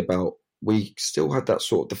saying earlier about we still had that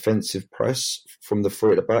sort of defensive press from the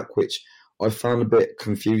 3 at the back, which I found a bit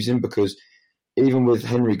confusing because even with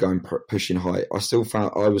Henry going pushing high,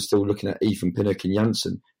 I was still looking at Ethan Pinnock and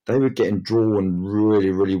Janssen. They were getting drawn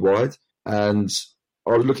really, really wide. And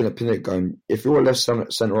I was looking at Pinnock going, if you're a left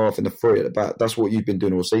centre half in the 3 at the back, that's what you've been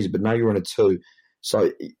doing all season. But now you're on a 2.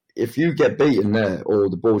 So if you get beaten there or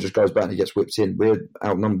the ball just goes back and he gets whipped in, we're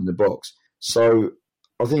outnumbered in the box. So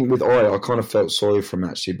I think with I kind of felt sorry for him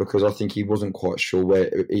actually, because I think he wasn't quite sure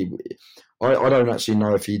where I don't actually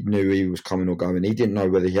know if he knew he was coming or going. He didn't know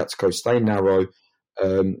whether he had to go stay narrow,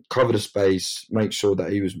 cover the space, make sure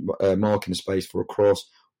that he was marking the space for a cross,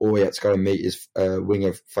 or he had to go and meet his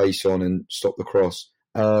winger face on and stop the cross.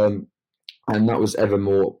 And that was ever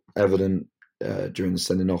more evident during the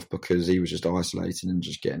sending off, because he was just isolating and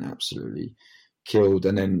just getting absolutely killed.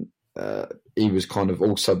 And then he was kind of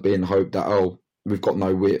also being hoped that, we've got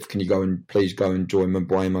no width. Can you please go and join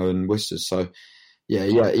Mbeumo and Wisters? So,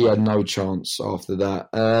 yeah, he had no chance after that.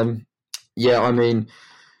 I mean,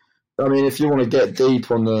 if you want to get deep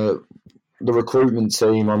on the recruitment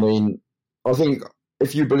team, I think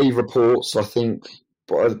if you believe reports, I think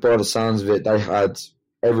by the sounds of it, they had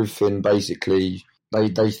everything basically.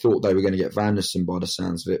 They thought they were going to get Van der Sar by the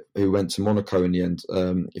sounds of it, who went to Monaco in the end.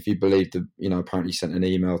 If you believe apparently sent an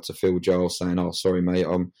email to Phil Giles saying, "Oh, sorry, mate,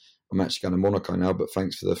 I'm actually going to Monaco now, but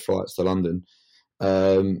thanks for the flights to London."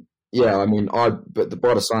 But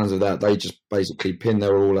by the signs of that, they just basically pinned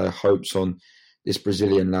all their hopes on this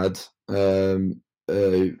Brazilian lad, who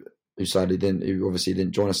sadly who obviously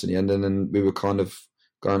didn't join us in the end, and then we were kind of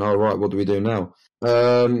going, "All right, what do we do now?"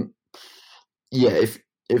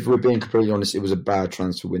 If we're being completely honest, it was a bad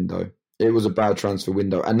transfer window. It was a bad transfer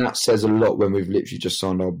window, and that says a lot when we've literally just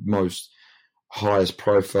signed our most highest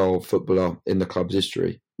profile footballer in the club's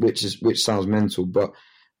history, which sounds mental, but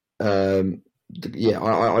I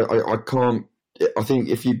can't. I think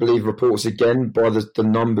if you believe reports again, by the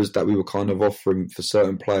numbers that we were kind of offering for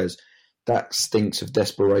certain players, that stinks of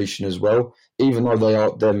desperation as well. Even though they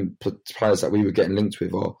are them players that we were getting linked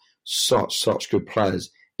with are such good players,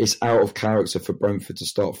 it's out of character for Brentford to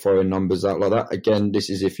start throwing numbers out like that. Again, this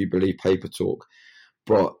is if you believe paper talk,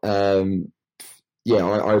 but I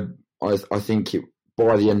think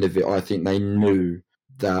by the end of it, I think they knew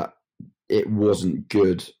that it wasn't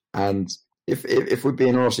good. And if we're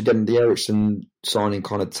being honest again, the Eriksen signing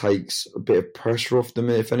kind of takes a bit of pressure off them,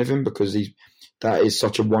 if anything, because that is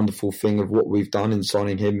such a wonderful thing of what we've done in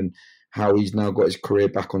signing him and how he's now got his career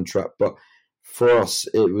back on track. But for us,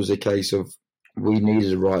 it was a case of we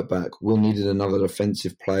needed a right back. We needed another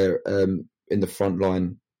defensive player in the front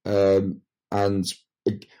line. We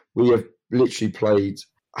have literally played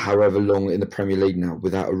however long in the Premier League now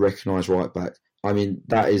without a recognised right back. I mean,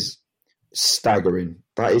 that is staggering.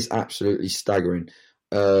 That is absolutely staggering.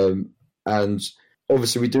 And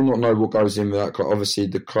obviously, we do not know what goes in with that club. Obviously,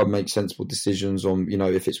 the club makes sensible decisions on,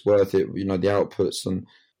 if it's worth it, the outputs. And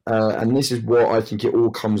this is what I think it all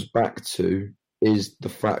comes back to, is the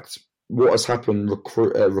fact what has happened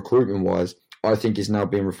recruitment-wise, I think is now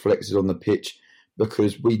being reflected on the pitch,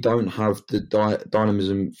 because we don't have the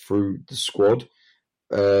dynamism through the squad.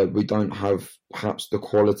 We don't have perhaps the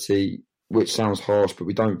quality, which sounds harsh, but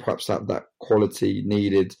we don't perhaps have that quality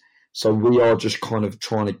needed. So we are just kind of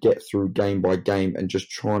trying to get through game by game and just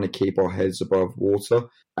trying to keep our heads above water.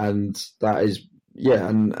 And that is,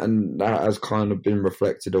 and that has kind of been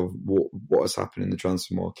reflected of what has happened in the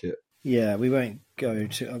transfer market. Yeah, we won't go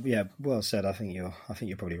to. Well said. I think you're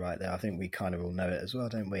probably right there. I think we kind of all know it as well,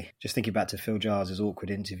 don't we? Just thinking back to Phil Giles' awkward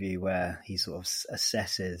interview where he sort of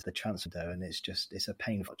assesses the transfer window, and it's a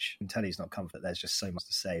painful. You can tell he's not comfortable. There's just so much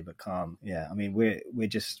to say, but calm. Yeah, I mean we're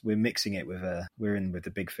mixing it with we're in with the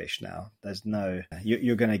big fish now. There's no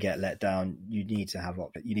you're going to get let down. You need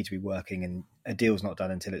to be working, and a deal's not done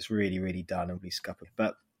until it's really, really done and be scuppered.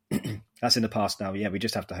 But that's in the past now. Yeah, we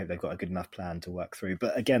just have to hope they've got a good enough plan to work through.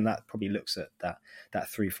 But again, that probably looks at that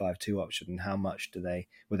 3-5-2 option and how much were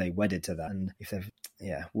they wedded to that? And if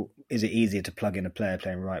is it easier to plug in a player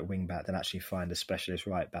playing right wing back than actually find a specialist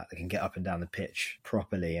right back that can get up and down the pitch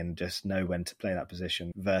properly and just know when to play that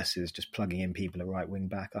position versus just plugging in people at right wing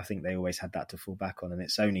back? I think they always had that to fall back on, and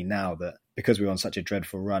it's only now that because we're on such a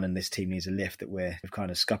dreadful run and this team needs a lift that we've kind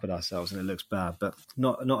of scuppered ourselves, and it looks bad, but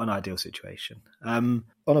not an ideal situation. On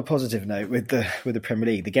a positive note, with the Premier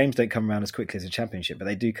League, the games don't come around as quickly as the Championship, but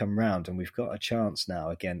they do come round, and we've got a chance now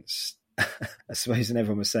against. I suppose, and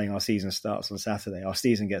everyone was saying our season starts on Saturday. Our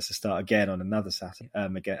season gets to start again on another Saturday,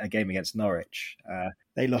 a game against Norwich.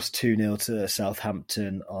 They lost 2-0 to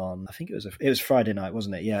Southampton on, I think it was Friday night,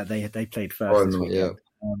 wasn't it? Yeah, they played first this weekend.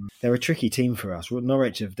 They're a tricky team for us.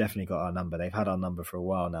 Norwich have definitely got our number. They've had our number for a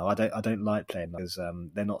while now. I don't like playing because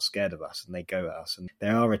they're not scared of us and they go at us. And they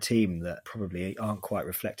are a team that probably aren't quite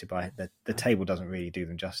reflected by the table. Doesn't really do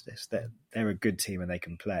them justice. They're a good team and they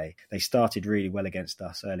can play. They started really well against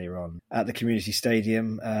us earlier on at the community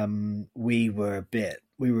stadium. We were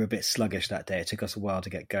a bit sluggish that day. It took us a while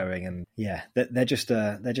to get going, and yeah, they're just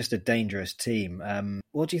a dangerous team.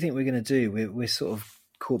 What do you think we're going to do? We're sort of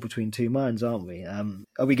caught between two minds, aren't we?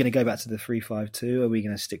 Are we going to go back to the 3-5-2? Are we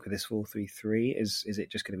going to stick with this 4-3-3? Is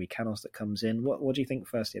it just going to be Canos that comes in? What do you think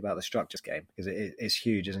firstly about the structure of this game? Because it's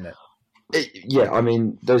huge, isn't it? Yeah, I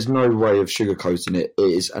mean, there's no way of sugarcoating it.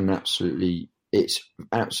 It's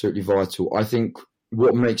absolutely vital. I think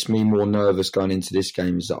what makes me more nervous going into this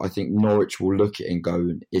game is that I think Norwich will look at it and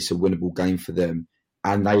go, it's a winnable game for them,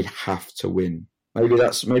 and they have to win. Maybe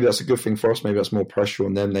that's a good thing for us. Maybe that's more pressure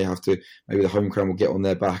on them. They have to. Maybe the home crowd will get on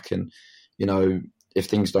their back, and if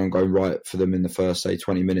things don't go right for them in the first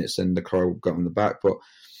 20 minutes, then the crowd will get on the back. But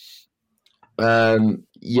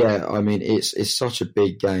yeah, I mean, it's such a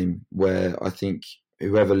big game where I think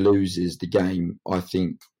whoever loses the game, I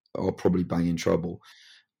think, are probably bang in trouble.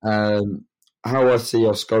 How I see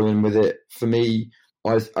us going with it, for me,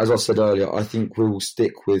 as I said earlier, I think we will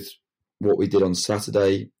stick with what we did on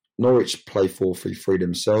Saturday. Norwich play 4-3-3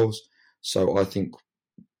 themselves, so I think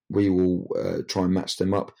we will try and match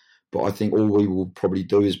them up. But I think all we will probably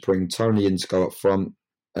do is bring Tony in to go up front,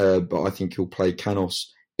 but I think he'll play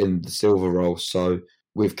Canos in the Silva role. So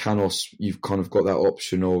with Canos, you've kind of got that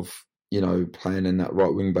option of, playing in that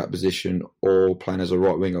right wing-back position or playing as a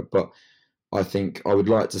right winger. But I think I would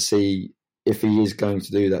like to see, if he is going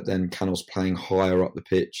to do that, then Canos playing higher up the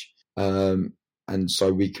pitch. And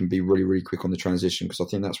so we can be really, really quick on the transition, because I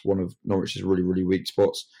think that's one of Norwich's really, really weak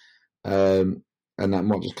spots. And that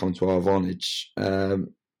might just come to our advantage.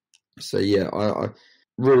 So, yeah, I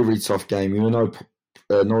really, really tough game. We know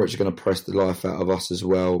Norwich are going to press the life out of us as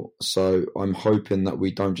well. So I'm hoping that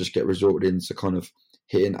we don't just get resorted into kind of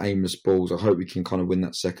hitting aimless balls. I hope we can kind of win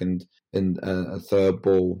that second and third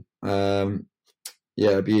ball. Yeah,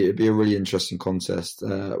 it'd be a really interesting contest.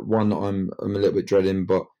 One that I'm a little bit dreading,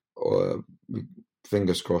 but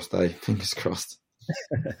fingers crossed, Fingers crossed.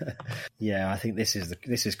 Yeah, I think this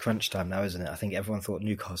is crunch time now, isn't it? I think everyone thought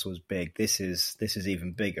Newcastle was big. This is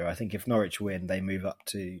even bigger. I think if Norwich win, they move up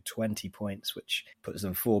to 20 points, which puts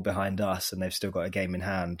them 4 behind us, and they've still got a game in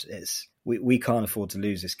hand. We can't afford to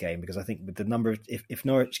lose this game, because I think with the number of, if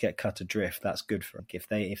Norwich get cut adrift, that's good for them.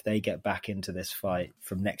 If they get back into this fight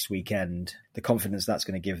from next weekend, the confidence that's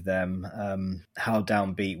going to give them, how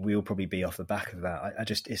downbeat we'll probably be off the back of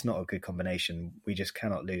that. It's not a good combination. We just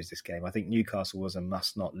cannot lose this game. I think Newcastle was a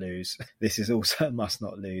must not lose. This is also a must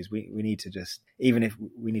not lose. We need to just, even if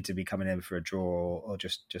we need to be coming in for a draw or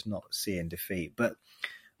just not seeing defeat. But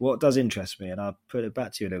what does interest me, and I'll put it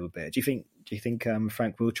back to you a little bit. Do you think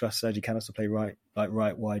Frank will trust Sergi Canos to play right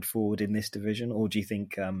wide forward in this division, or do you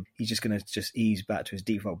think he's just going to just ease back to his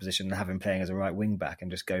default position and have him playing as a right wing back and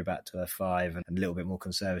just go back to a 5 and a little bit more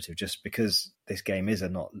conservative, just because this game it's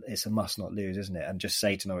a must not lose, isn't it? And just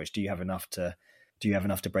say to Norwich, do you have enough to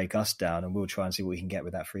break us down, and we'll try and see what we can get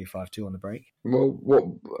with that 3-5-2 on the break?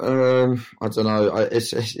 Well, I don't know.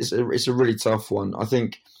 It's a really tough one. I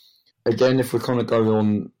think, again, if we're kind of going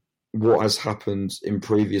on what has happened in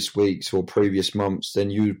previous weeks or previous months, then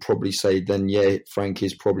you would probably say, then yeah, Frank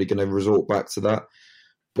is probably going to resort back to that.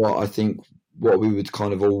 But I think what we would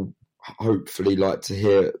kind of all hopefully like to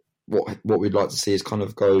hear, what we'd like to see is kind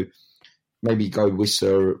of go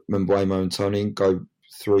Wissa, Mbeumo and Tony, go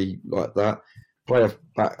 3 like that. Play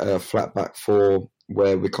a flat back 4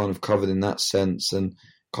 where we're kind of covered in that sense, and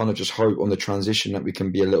kind of just hope on the transition that we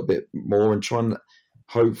can be a little bit more, and try and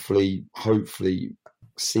hopefully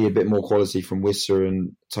see a bit more quality from Wissa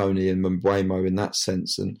and Tony and Mbeumo in that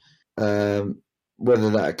sense. And whether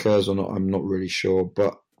that occurs or not, I'm not really sure.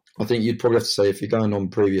 But I think you'd probably have to say, if you're going on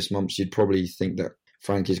previous months, you'd probably think that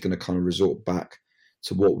Frank is going to kind of resort back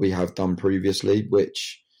to what we have done previously,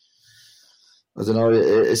 which, I don't know.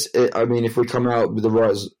 I mean, if we come out with the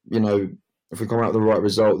right,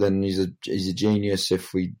 result, then he's a genius.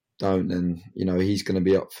 If we don't, then he's going to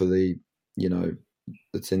be up for the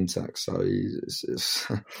tin tack. So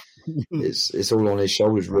it's all on his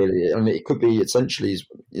shoulders, really. I mean, it could be essentially,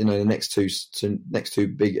 the next two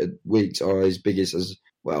big weeks are his biggest as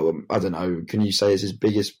well. I don't know. Can you say it's his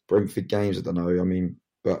biggest Brentford games? I don't know. I mean,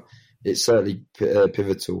 but it's certainly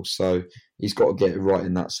pivotal. So he's got to get it right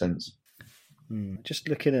in that sense. Just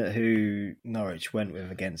looking at who Norwich went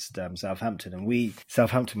with against Southampton, and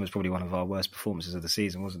Southampton was probably one of our worst performances of the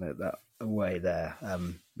season, wasn't it? That away there,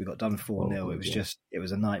 we got done 4-0. It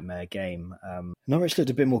was a nightmare game. Norwich looked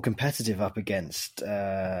a bit more competitive up against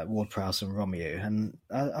Ward-Prowse and Romeo, and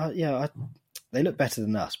they look better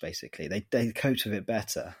than us. Basically, they cope with it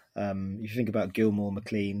better. If you think about Gilmore,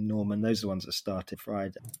 McLean, Norman, those are the ones that started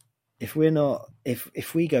Friday. If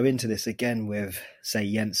we go into this again with,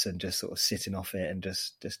 say, Jensen just sort of sitting off it and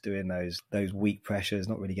just doing those weak pressures,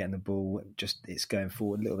 not really getting the ball, it's going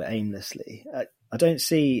forward a little bit aimlessly. I don't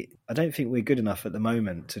think we're good enough at the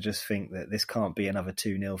moment to just think that this can't be another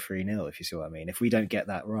 2-0, 3-0, if you see what I mean. If we don't get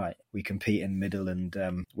that right, we compete in the middle and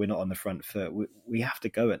we're not on the front foot. We have to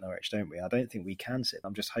go at Norwich, don't we? I don't think we can sit.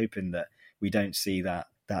 I'm just hoping that we don't see that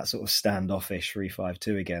sort of standoffish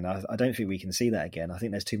 3-5-2 again. I don't think we can see that again. I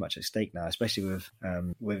think there's too much at stake now, especially with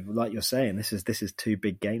like you're saying, this is 2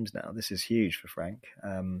 big games now. This is huge for Frank.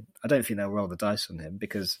 I don't think they'll roll the dice on him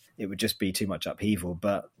because it would just be too much upheaval.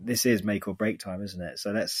 But this is make or break time, isn't it?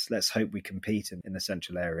 So let's hope we compete in the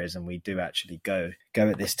central areas and we do actually go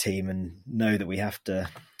at this team and know that we have to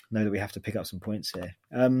pick up some points here.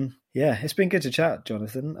 It's been good to chat,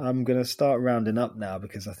 Jonathan. I'm going to start rounding up now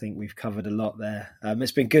because I think we've covered a lot there.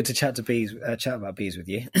 It's been good to chat about bees with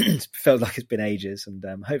you. It's felt like it's been ages, and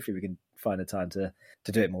hopefully we can find a time to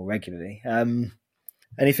do it more regularly.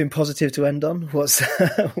 Anything positive to end on? What's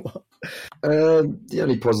the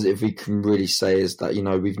only positive we can really say is that,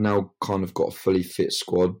 we've now kind of got a fully fit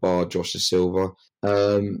squad, bar Josh Silva.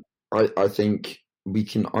 I think we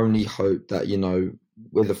can only hope that,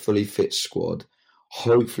 with a fully fit squad,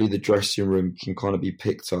 hopefully the dressing room can kind of be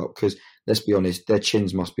picked up, because let's be honest, their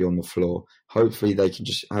chins must be on the floor. Hopefully they can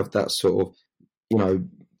just have that sort of,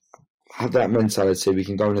 have that mentality. We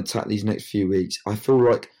can go and attack these next few weeks. I feel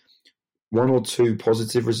like 1 or 2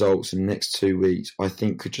 positive results in the next 2 weeks, I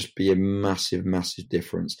think could just be a massive, massive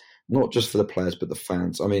difference. Not just for the players, but the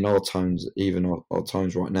fans. I mean, our tones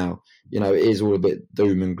right now, it is all a bit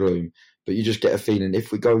doom and gloom, but you just get a feeling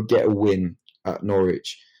if we go get a win at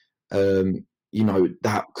Norwich,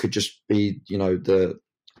 that could just be,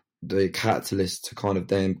 the catalyst to kind of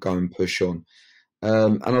then go and push on.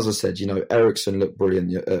 And as I said, Ericsson looked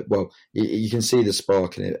brilliant. You can see the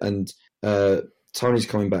spark in it, and Tony's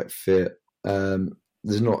coming back fit. Ray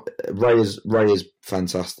is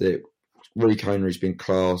fantastic. Rory Connery's been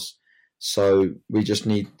class. So we just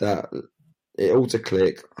need it all to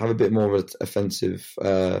click, have a bit more of an offensive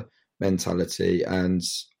mentality, and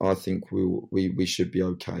I think we should be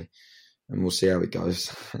okay, and we'll see how it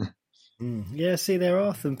goes. Yeah, see, there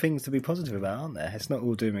are some things to be positive about, aren't there? It's not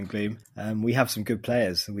all doom and gloom. We have some good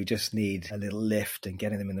players, and we just need a little lift and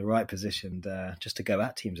getting them in the right position just to go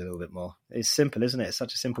at teams a little bit more. It's simple, isn't it? It's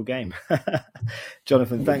such a simple game.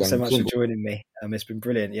 Jonathan, thanks so much for joining me. It's been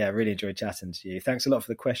brilliant. Yeah, I really enjoyed chatting to you. Thanks a lot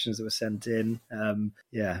for the questions that were sent in.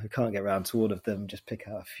 We can't get around to all of them. Just pick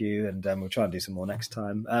out a few, and we'll try and do some more next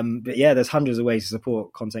time. But yeah, there's hundreds of ways to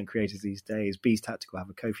support content creators these days. Bees Tactical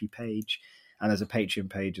have a Ko-fi page, and there's a Patreon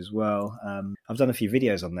page as well. I've done a few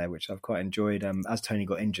videos on there, which I've quite enjoyed. As Tony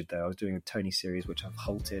got injured, though, I was doing a Tony series, which I've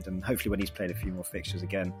halted. And hopefully when he's played a few more fixtures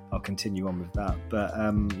again, I'll continue on with that. But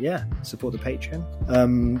support the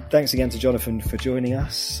Patreon. Thanks again to Jonathan for joining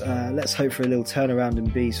us. Let's hope for a little turnaround in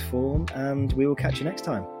Bees form, and we will catch you next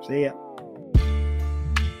time. See ya.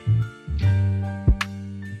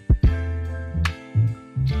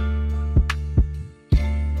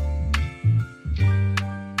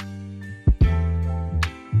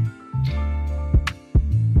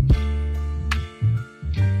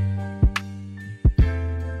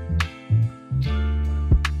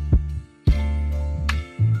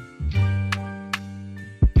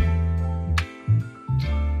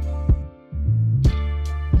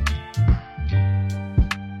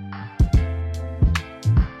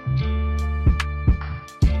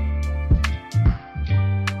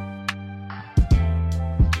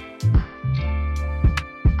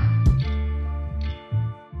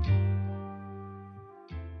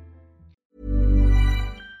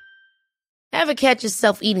 Ever catch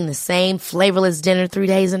yourself eating the same flavorless dinner 3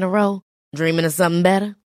 days in a row? Dreaming of something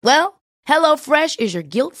better? Well, HelloFresh is your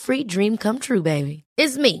guilt-free dream come true, baby.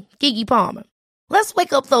 It's me, Keke Palmer. Let's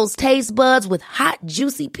wake up those taste buds with hot,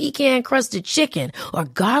 juicy pecan-crusted chicken or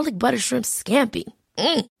garlic butter shrimp scampi.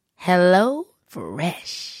 Hello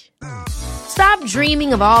Fresh. Stop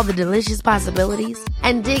dreaming of all the delicious possibilities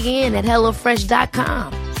and dig in at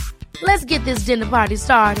HelloFresh.com. Let's get this dinner party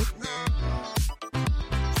started.